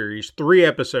limited series, 3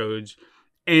 episodes,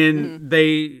 and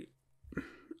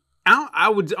I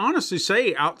would honestly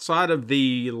say outside of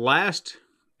the last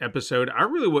episode, I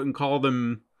really wouldn't call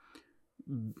them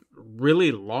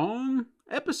really long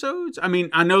episodes. I mean,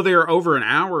 I know they're over an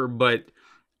hour, but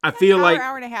I feel like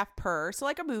hour and a half per, so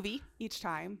like a movie each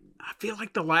time. I feel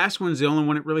like the last one's the only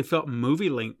one that really felt movie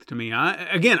length to me.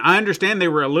 I understand they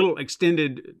were a little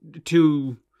extended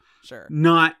to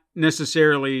not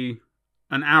necessarily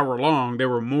an hour long. They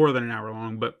were more than an hour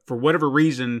long, but for whatever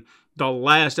reason, the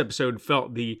last episode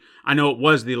felt I know it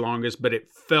was the longest, but it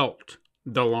felt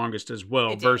the longest as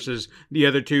well versus the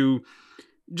other two.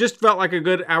 Just felt like a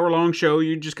good hour-long show.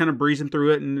 You're just kind of breezing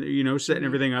through it and, you know, setting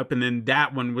everything up. And then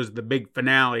that one was the big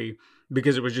finale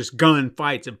because it was just gun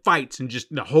fights and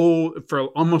just the whole, for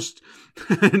almost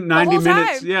 90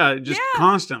 minutes. Time. Yeah,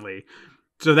 constantly.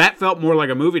 So that felt more like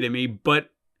a movie to me,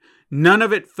 but none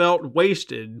of it felt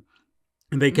wasted.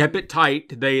 They kept it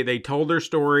tight. They told their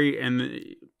story. And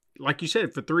like you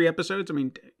said, for 3 episodes, I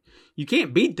mean, you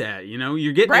can't beat that, you know?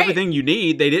 You're getting everything you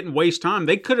need. They didn't waste time.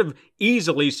 They could have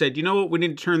easily said, you know what, we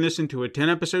need to turn this into a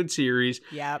 10-episode series.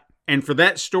 Yep. And for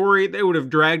that story, they would have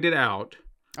dragged it out.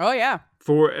 Oh, yeah.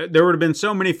 There would have been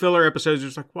so many filler episodes.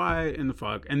 It's like, why in the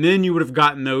fuck? And then you would have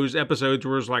gotten those episodes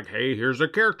where it's like, hey, here's a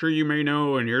character you may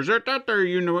know, and here's a there,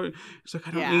 you know. It's like,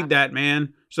 I don't need that,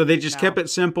 man. So they just kept it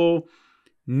simple,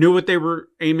 knew what they were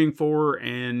aiming for,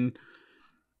 and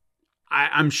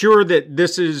I'm sure that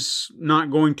this is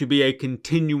not going to be a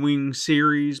continuing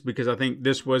series because I think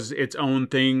this was its own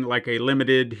thing, like a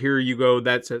limited, here you go,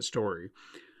 that's that story.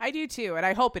 I do too, and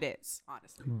I hope it is,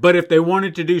 honestly. But if they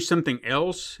wanted to do something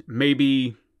else,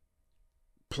 maybe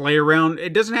play around.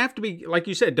 It doesn't have to be, like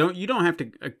you said, you don't have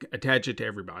to attach it to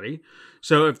everybody.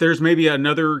 So if there's maybe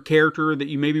another character that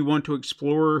you maybe want to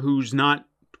explore who's not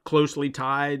closely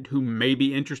tied, who may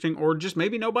be interesting, or just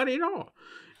maybe nobody at all.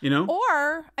 You know?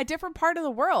 Or a different part of the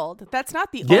world. That's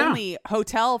not the only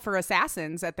hotel for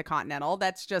assassins at the Continental.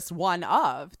 That's just one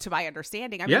of, to my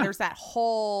understanding. I mean, there's that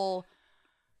whole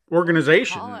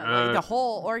organization. The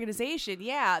whole organization,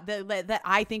 that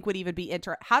I think would even be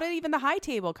how did even the high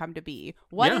table come to be?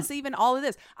 What is even all of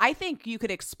this? I think you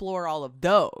could explore all of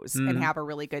those and have a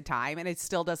really good time, and it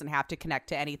still doesn't have to connect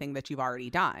to anything that you've already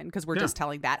done, because we're just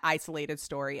telling that isolated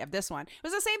story of this one. It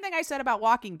was the same thing I said about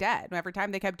Walking Dead. Every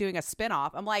time they kept doing a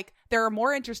spinoff, I'm like, there are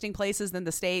more interesting places than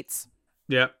the States.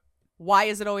 Yeah. Why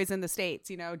is it always in the States?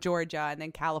 You know, Georgia and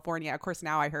then California. Of course,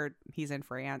 now I heard he's in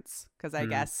France, because I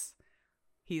guess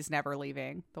he's never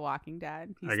leaving The Walking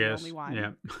Dead. He's the only one.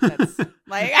 Yeah. That's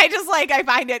I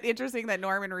find it interesting that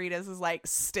Norman Reedus is like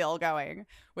still going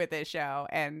with this show,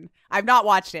 and I've not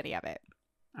watched any of it.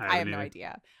 I have no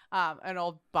idea. An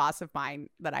old boss of mine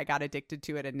that I got addicted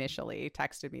to it initially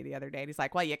texted me the other day, and he's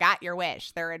like, well, you got your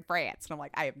wish. They're in France. And I'm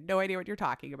like, I have no idea what you're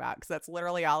talking about, because that's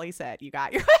literally all he said. You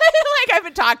got your like, I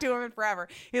haven't talked to him in forever.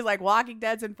 He's like, Walking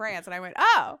Dead's in France. And I went,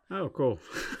 oh, cool.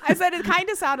 I said it kind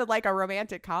of sounded like a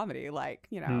romantic comedy, like,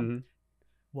 you know,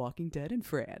 Walking Dead in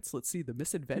France. Let's see the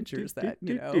misadventures that,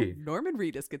 you know, Norman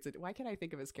Reedus gets into. Why can't I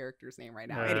think of his character's name right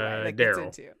now? Anyway, that gets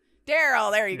into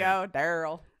Daryl. There you go.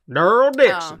 Daryl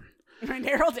Dixon.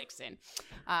 Daryl Dixon.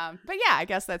 But yeah, I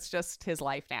guess that's just his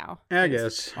life now. I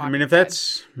guess. I mean, if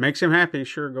that's makes him happy,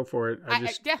 sure, go for it.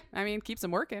 I mean, keeps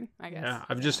him working, I guess.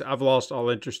 Yeah, I've lost all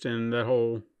interest in that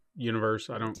whole universe.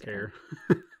 I don't care.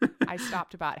 I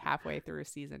stopped about halfway through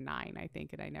season 9, I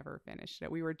think, and I never finished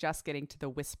it. We were just getting to the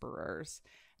Whisperers,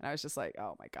 and I was just like,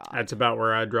 oh my God. That's about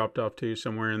where I dropped off to,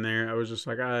 somewhere in there. I was just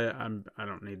like, I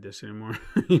don't need this anymore.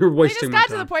 You're wasting my time. We just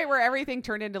got to the point where everything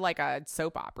turned into like a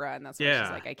soap opera, and that's why I was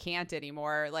just like, I can't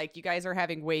anymore. Like, you guys are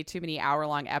having way too many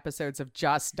hour-long episodes of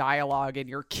just dialogue, and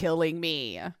you're killing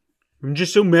me. I'm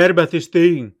just so mad about this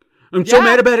thing. I'm so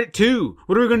mad about it too.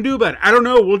 What are we going to do about it? I don't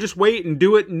know. We'll just wait and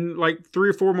do it in like 3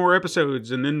 or 4 more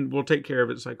episodes, and then we'll take care of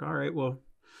it. It's like, all right, well.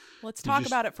 Let's talk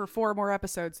about it for 4 more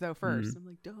episodes, though, first. I'm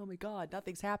like, oh my God,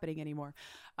 nothing's happening anymore.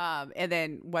 And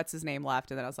then what's his name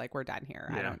left? And then I was like, we're done here.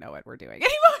 I don't know what we're doing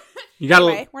anymore.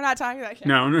 Anyway, we're not talking about shit.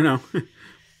 No.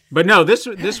 But no,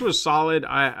 this was solid.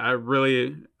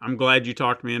 I'm glad you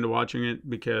talked me into watching it,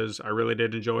 because I really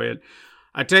did enjoy it.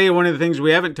 I tell you, one of the things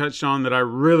we haven't touched on that I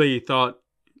really thought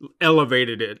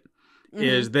elevated it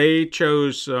is they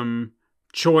chose some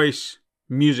choice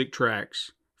music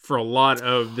tracks for a lot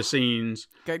of the scenes.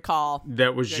 Good call.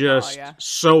 That was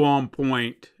so on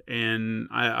point, and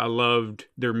I loved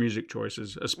their music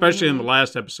choices, especially in the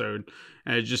last episode.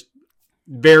 Just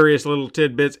various little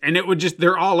tidbits, and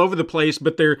they're all over the place,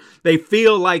 but they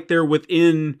feel like they're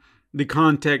within the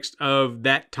context of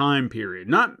that time period.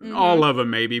 Not all of them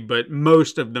maybe, but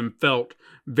most of them felt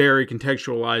very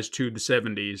contextualized to the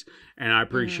 70s, and I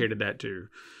appreciated that too.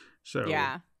 So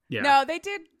yeah. No, they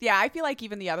did. Yeah, I feel like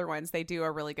even the other ones, they do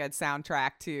a really good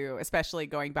soundtrack too, especially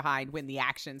going behind when the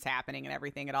action's happening and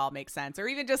everything. It all makes sense. Or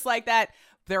even just like that,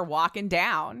 they're walking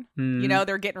down, you know,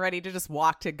 they're getting ready to just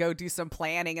walk to go do some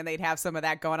planning, and they'd have some of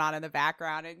that going on in the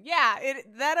background. And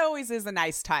that always is a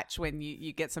nice touch when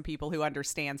you get some people who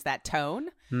understands that tone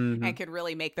and can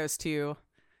really make those two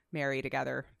marry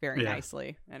together very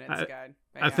nicely. And it's good.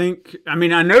 But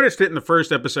I noticed it in the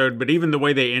first episode, but even the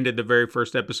way they ended the very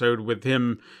first episode with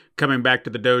him coming back to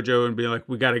the dojo and being like,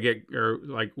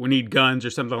 we need guns or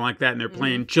something like that. And they're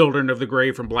playing Children of the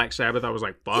Grave from Black Sabbath. I was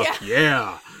like, fuck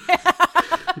yeah.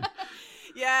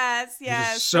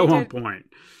 Yes. So on point.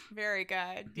 Very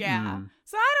good. Yeah.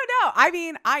 So I don't know. I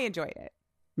mean, I enjoyed it.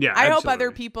 Yeah. I hope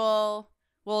other people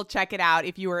will check it out.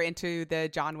 If you were into the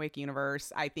John Wick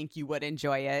universe, I think you would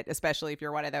enjoy it, especially if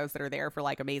you're one of those that are there for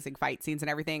like amazing fight scenes and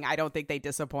everything. I don't think they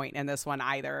disappoint in this one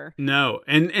either. No.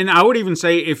 And I would even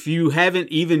say, if you haven't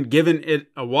even given it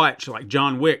a watch, like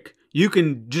John Wick, you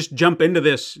can just jump into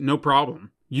this, no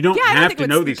problem. You don't have to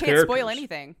know these characters. You can't spoil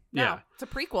anything. No, it's a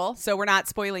prequel, so we're not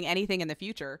spoiling anything in the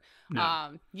future.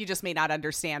 No. You just may not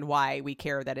understand why we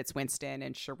care that it's Winston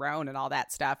and Sharon and all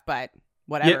that stuff, but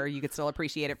whatever. You could still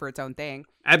appreciate it for its own thing.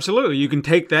 Absolutely. You can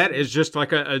take that as just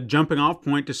like a jumping off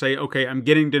point to say, okay, I'm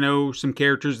getting to know some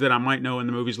characters that I might know in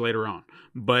the movies later on.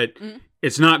 But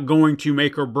it's not going to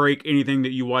make or break anything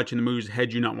that you watch in the movies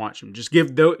had you not watched them. Just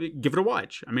give it a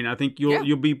watch. I mean, I think you're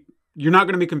not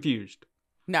going to be confused.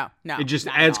 No. It just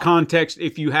adds context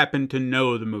if you happen to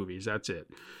know the movies. That's it.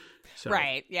 So.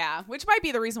 Right, yeah. Which might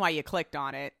be the reason why you clicked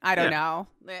on it. I don't know.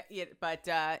 But,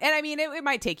 and I mean, it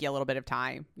might take you a little bit of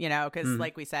time, because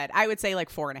like we said, I would say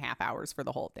like 4.5 hours for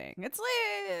the whole thing. It's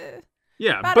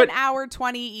about an hour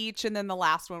 20 each. And then the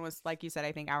last one was, like you said,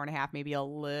 I think hour and a half, maybe a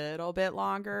little bit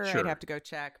longer. Sure. I'd have to go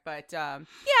check. But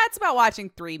it's about watching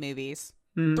 3 movies.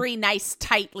 3 nice,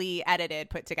 tightly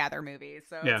edited, put together movies.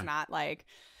 So it's not like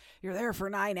you're there for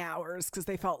 9 hours because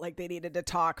they felt like they needed to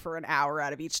talk for an hour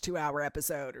out of each 2-hour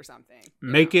episode or something.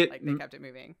 Like they kept it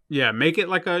moving. Yeah, make it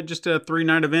like just a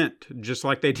 3-night event, just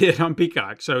like they did on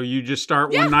Peacock. So you just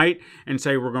start one night and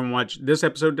say, we're going to watch this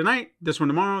episode tonight, this one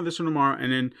tomorrow,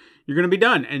 and then you're going to be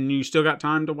done. And you still got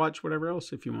time to watch whatever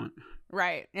else if you want.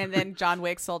 Right. And then John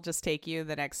Wick's will just take you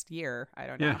the next year. I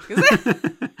don't know.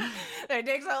 It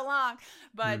takes so long.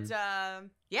 But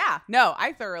no,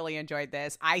 I thoroughly enjoyed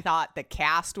this. I thought the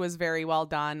cast was very well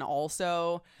done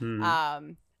also.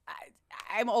 I'm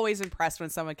always impressed when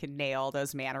someone can nail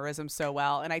those mannerisms so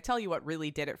well. And I tell you what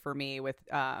really did it for me with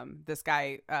this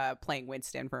guy playing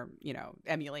Winston from,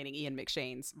 emulating Ian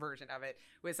McShane's version of it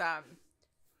was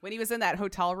when he was in that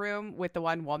hotel room with the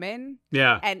one woman.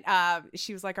 Yeah. And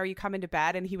she was like, are you coming to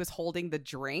bed? And he was holding the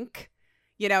drink,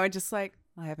 and just like,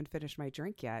 I haven't finished my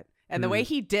drink yet. And the way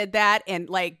he did that and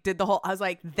like did the whole, I was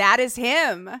like, that is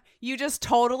him. You just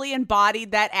totally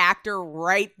embodied that actor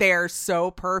right there so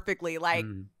perfectly. Like,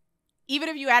 even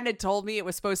if you hadn't told me it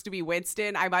was supposed to be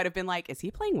Winston, I might have been like, is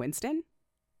he playing Winston?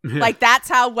 Like, that's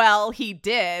how well he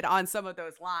did on some of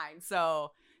those lines.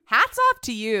 So hats off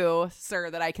to you, sir,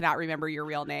 that I cannot remember your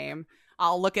real name.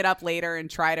 I'll look it up later and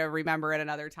try to remember it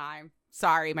another time.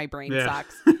 Sorry, my brain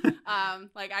sucks.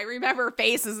 Like, I remember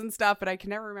faces and stuff, but I can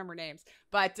never remember names.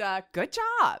 But good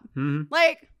job.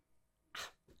 Like,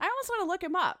 I almost want to look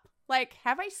him up. Like,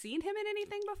 have I seen him in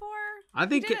anything before? I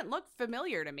think he didn't look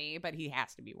familiar to me, but he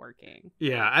has to be working.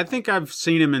 Yeah, I think I've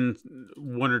seen him in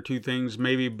 1 or 2 things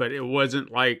maybe, but it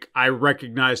wasn't like I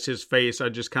recognized his face. I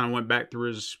just kind of went back through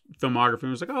his filmography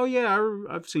and was like, oh yeah,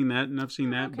 I've seen that and I've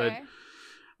seen that, but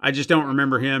I just don't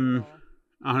remember him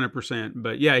 100%.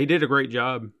 But yeah, he did a great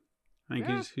job. I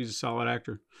think he's a solid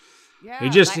actor. Yeah, he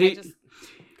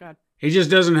just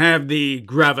doesn't have the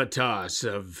gravitas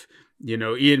of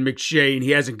Ian McShane.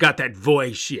 He hasn't got that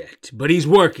voice yet, but he's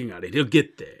working on it. He'll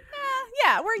get there.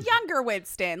 Yeah, we're younger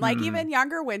Winston. Like even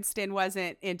younger Winston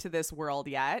wasn't into this world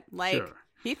yet. Like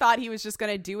he thought he was just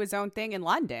going to do his own thing in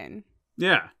London.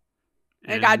 Yeah.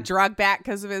 And got drugged back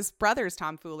because of his brother's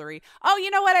tomfoolery. Oh, you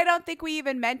know what? I don't think we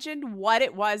even mentioned what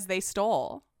it was they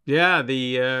stole. Yeah,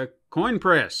 the coin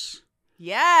press.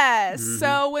 Yes.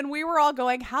 So when we were all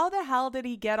going, how the hell did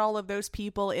he get all of those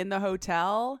people in the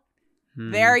hotel?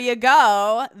 There you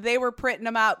go. They were printing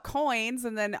them out coins,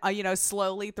 and then,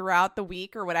 slowly throughout the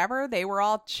week or whatever, they were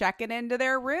all checking into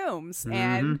their rooms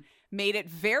and made it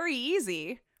very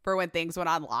easy for when things went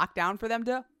on lockdown for them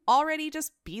to already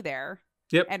just be there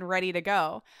and ready to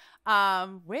go.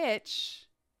 Which,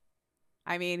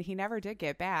 I mean, he never did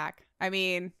get back. I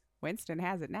mean, Winston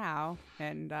has it now,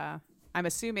 and I'm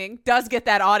assuming does get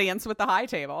that audience with the high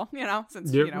table,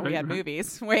 since, we had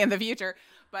movies way in the future.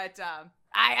 But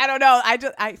I don't know.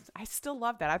 I still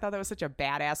love that. I thought that was such a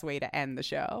badass way to end the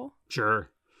show. Sure.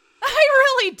 I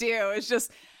really do. It's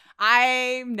just,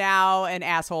 I'm now an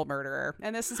asshole murderer,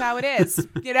 and this is how it is.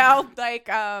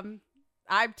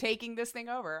 I'm taking this thing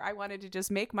over. I wanted to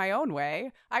just make my own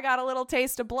way. I got a little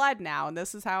taste of blood now, and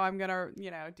this is how I'm going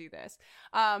to, do this.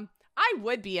 I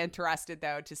would be interested,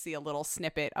 though, to see a little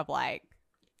snippet of, like,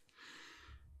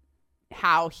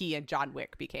 how he and John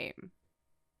Wick became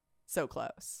so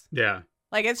close. Yeah.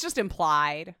 Like, it's just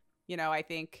implied, I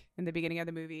think, in the beginning of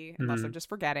the movie, unless I'm just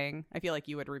forgetting. I feel like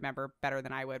you would remember better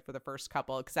than I would for the first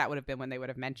couple, because that would have been when they would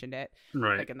have mentioned it.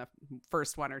 Right. Like in the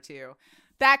first 1 or 2.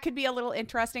 That could be a little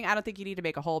interesting. I don't think you need to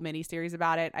make a whole mini series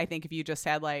about it. I think if you just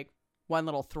had, like, one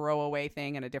little throwaway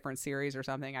thing in a different series or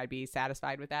something, I'd be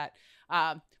satisfied with that.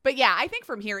 But yeah, I think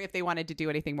from here, if they wanted to do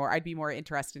anything more, I'd be more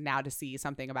interested now to see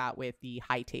something about with the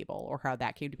high table or how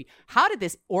that came to be. How did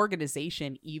this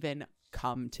organization even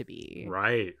come to be?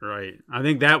 Right. I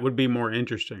think that would be more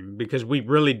interesting because we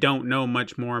really don't know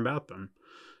much more about them.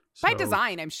 By So-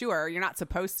 design, I'm sure. You're not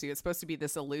supposed to. It's supposed to be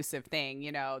this elusive thing,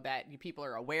 that people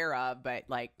are aware of, but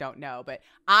like don't know. But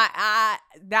I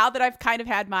now that I've kind of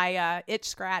had my itch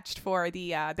scratched for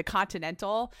the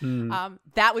Continental,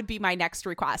 that would be my next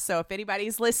request. So if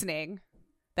anybody's listening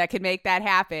that could make that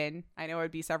happen, I know it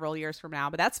would be several years from now,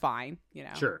 but that's fine,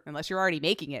 Sure. unless you're already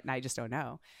making it and I just don't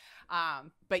know.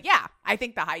 But yeah, I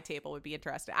think the high table would be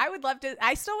interesting. I would love to.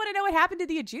 I still want to know what happened to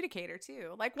the adjudicator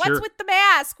too. Like, what's Sure. with the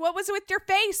mask? What was with your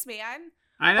face, man?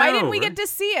 I know. Why didn't we right? get to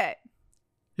see it?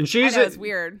 And I she's know it's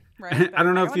weird, right? I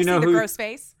don't know if you know the who- gross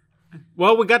face.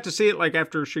 Well, we got to see it like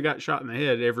after she got shot in the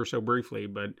head ever so briefly,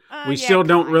 but we Yeah, still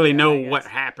don't really kinda, know I what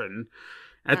guess. happened.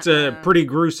 That's a Uh-uh. pretty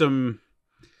gruesome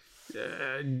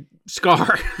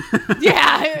scar.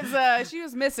 Yeah, she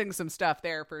was missing some stuff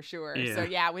there for sure. Yeah. So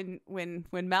yeah, when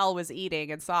Mel was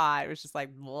eating and saw it, it was just like,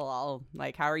 well,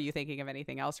 like, how are you thinking of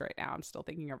anything else right now? I'm still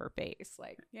thinking of her face.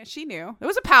 Like, yeah, she knew it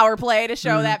was a power play to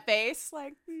show that face.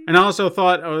 Like, And I also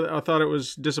thought it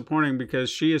was disappointing because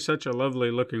she is such a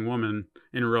lovely looking woman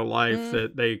in real life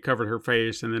that they covered her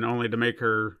face and then only to make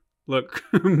her look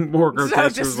more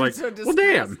grotesque. It was like, well,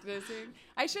 damn.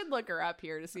 I should look her up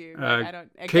here to see. Like, Uh, I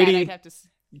don't. Again, Katie- I'd have to.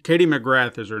 Katie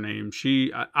McGrath is her name.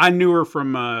 I knew her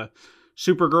from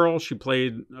Supergirl. She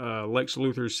played Lex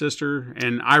Luthor's sister,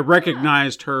 and I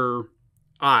recognized her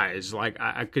eyes. Like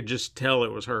I could just tell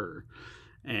it was her.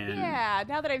 And Yeah,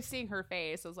 now that I'm seeing her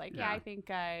face, I was like, yeah, Yeah. I think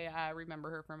I remember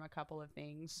her from a couple of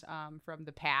things from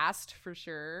the past for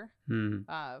sure. hmm.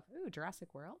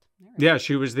 Jurassic World. All right. Yeah,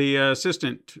 she was the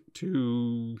assistant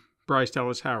to Bryce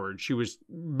Dallas Howard. She was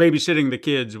babysitting the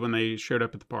kids when they showed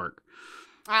up at the park.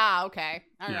 Ah, okay.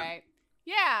 All right.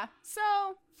 Yeah. Yeah. So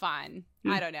fun.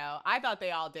 Yeah. I don't know. I thought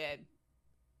they all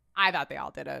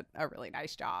did a really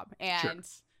nice job. And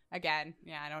again,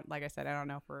 yeah, like I said, I don't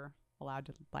know if we're allowed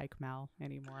to like Mel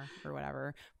anymore or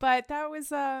whatever. But that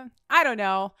was I don't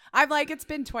know. I'm like, it's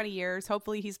been 20 years.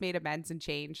 Hopefully he's made amends and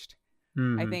changed. I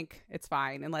Mhm. think it's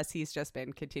fine unless he's just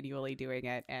been continually doing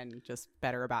it and just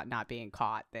better about not being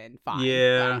caught, then fine.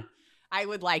 Yeah. But I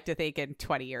would like to think in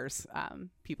 20 years,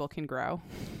 people can grow.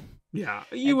 Yeah,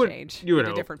 And you would. change You would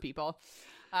into hope. different people.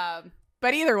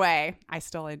 But either way, I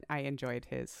enjoyed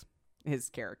his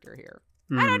character here.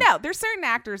 I don't Mhm. know. There's certain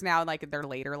actors now, like in their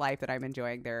later life, that I'm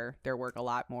enjoying their work a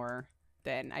lot more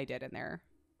than I did in their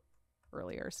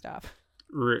earlier stuff.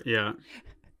 Yeah.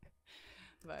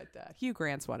 But Hugh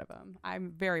Grant's one of them.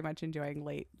 I'm very much enjoying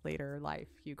later life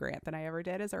Hugh Grant than I ever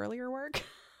did his earlier work.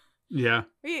 Yeah.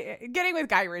 Getting with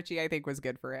Guy Ritchie, I think, was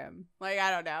good for him. Like,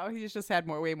 I don't know. He's just had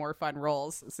way more fun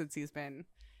roles since he's been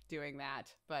doing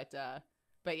that. But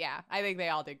yeah, I think they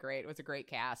all did great. It was a great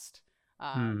cast.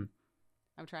 Hmm.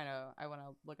 I want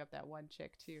to look up that one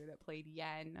chick too that played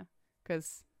Yen,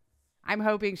 because I'm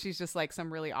hoping she's just like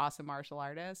some really awesome martial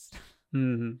artist.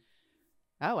 Mhm.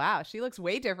 Oh, wow. She looks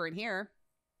way different here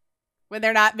when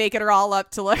they're not making her all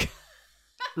up to look,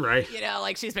 Right.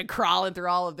 like she's been crawling through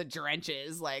all of the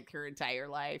drenches like her entire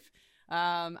life.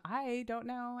 I don't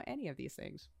know any of these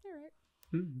things. All right.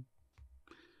 Mhm.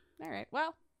 All right.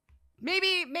 Well,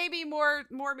 maybe more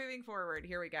moving forward.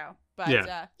 Here we go. But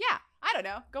Yeah. yeah, I don't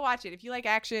know. Go watch it if you like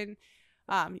action.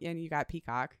 And you got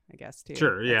Peacock, I guess, too.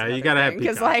 Sure. Yeah, you gotta have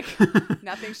because Peacock. like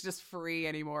nothing's just free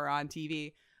anymore on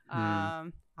TV.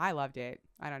 I loved it.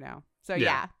 I don't know. So Yeah.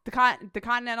 yeah, the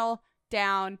Continental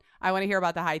down. I want to hear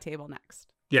about the high table next.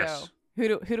 Yes. So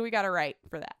who do we got to write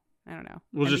for that? I don't know.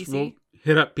 We'll NBC?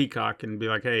 hit up Peacock and be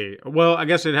like, hey, well, I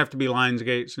guess it'd have to be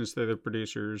Lionsgate since they're the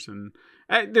producers, and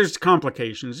there's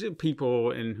complications.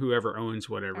 People and whoever owns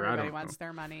whatever. I Everybody don't wants know.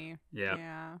 their money.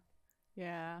 Yeah.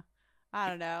 Yeah. I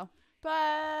don't know.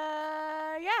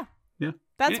 But yeah. Yeah.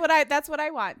 That's Yeah. what I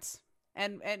want.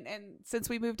 And since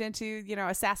we moved into,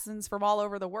 assassins from all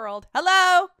over the world.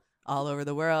 Hello. All over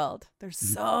the world. There's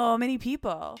so many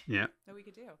people Yeah. that we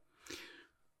could do.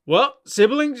 Well,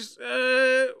 siblings,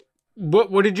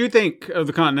 what did you think of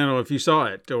the Continental if you saw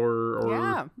it or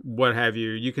Yeah. what have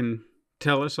you? You can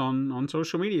tell us on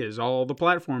social medias, all the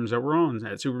platforms that we're on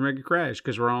at Super Mega Crash,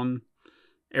 because we're on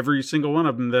every single one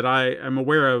of them that I am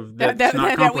aware of that's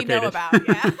not that we complicated. know about.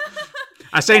 Yeah.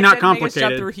 I say And not then make us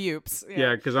jump complicated. through hoops.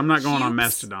 Yeah, because I'm not going on Hoops.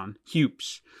 Mastodon.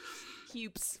 Hoops.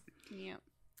 Hoops.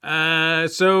 Yeah.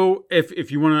 So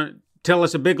if you want to tell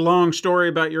us a big long story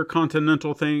about your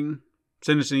Continental thing,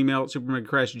 send us an email at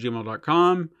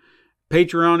supermegacrash@gmail.com.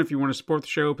 Patreon if you want to support the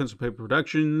show, Pencil Paper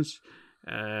Productions.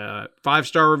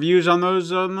 5-star reviews on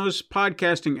those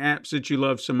podcasting apps that you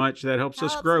love so much. That helps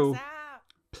us grow. out.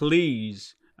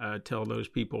 Please tell those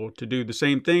people to do the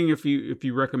same thing if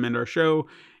you recommend our show.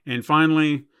 And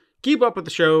finally, keep up with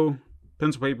the show.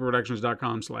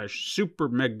 pencilpaperproductions.com/super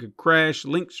mega crash.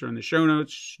 Links are in the show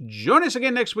notes. Join us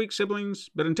again next week, siblings.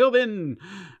 But until then,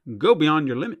 go beyond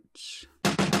your limits.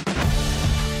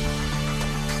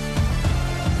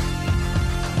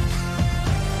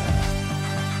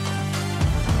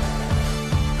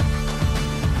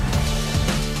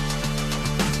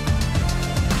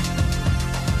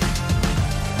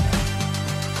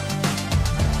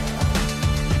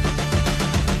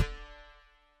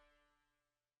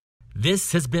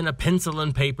 This has been a Pencil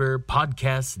and Paper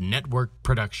Podcast Network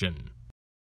production.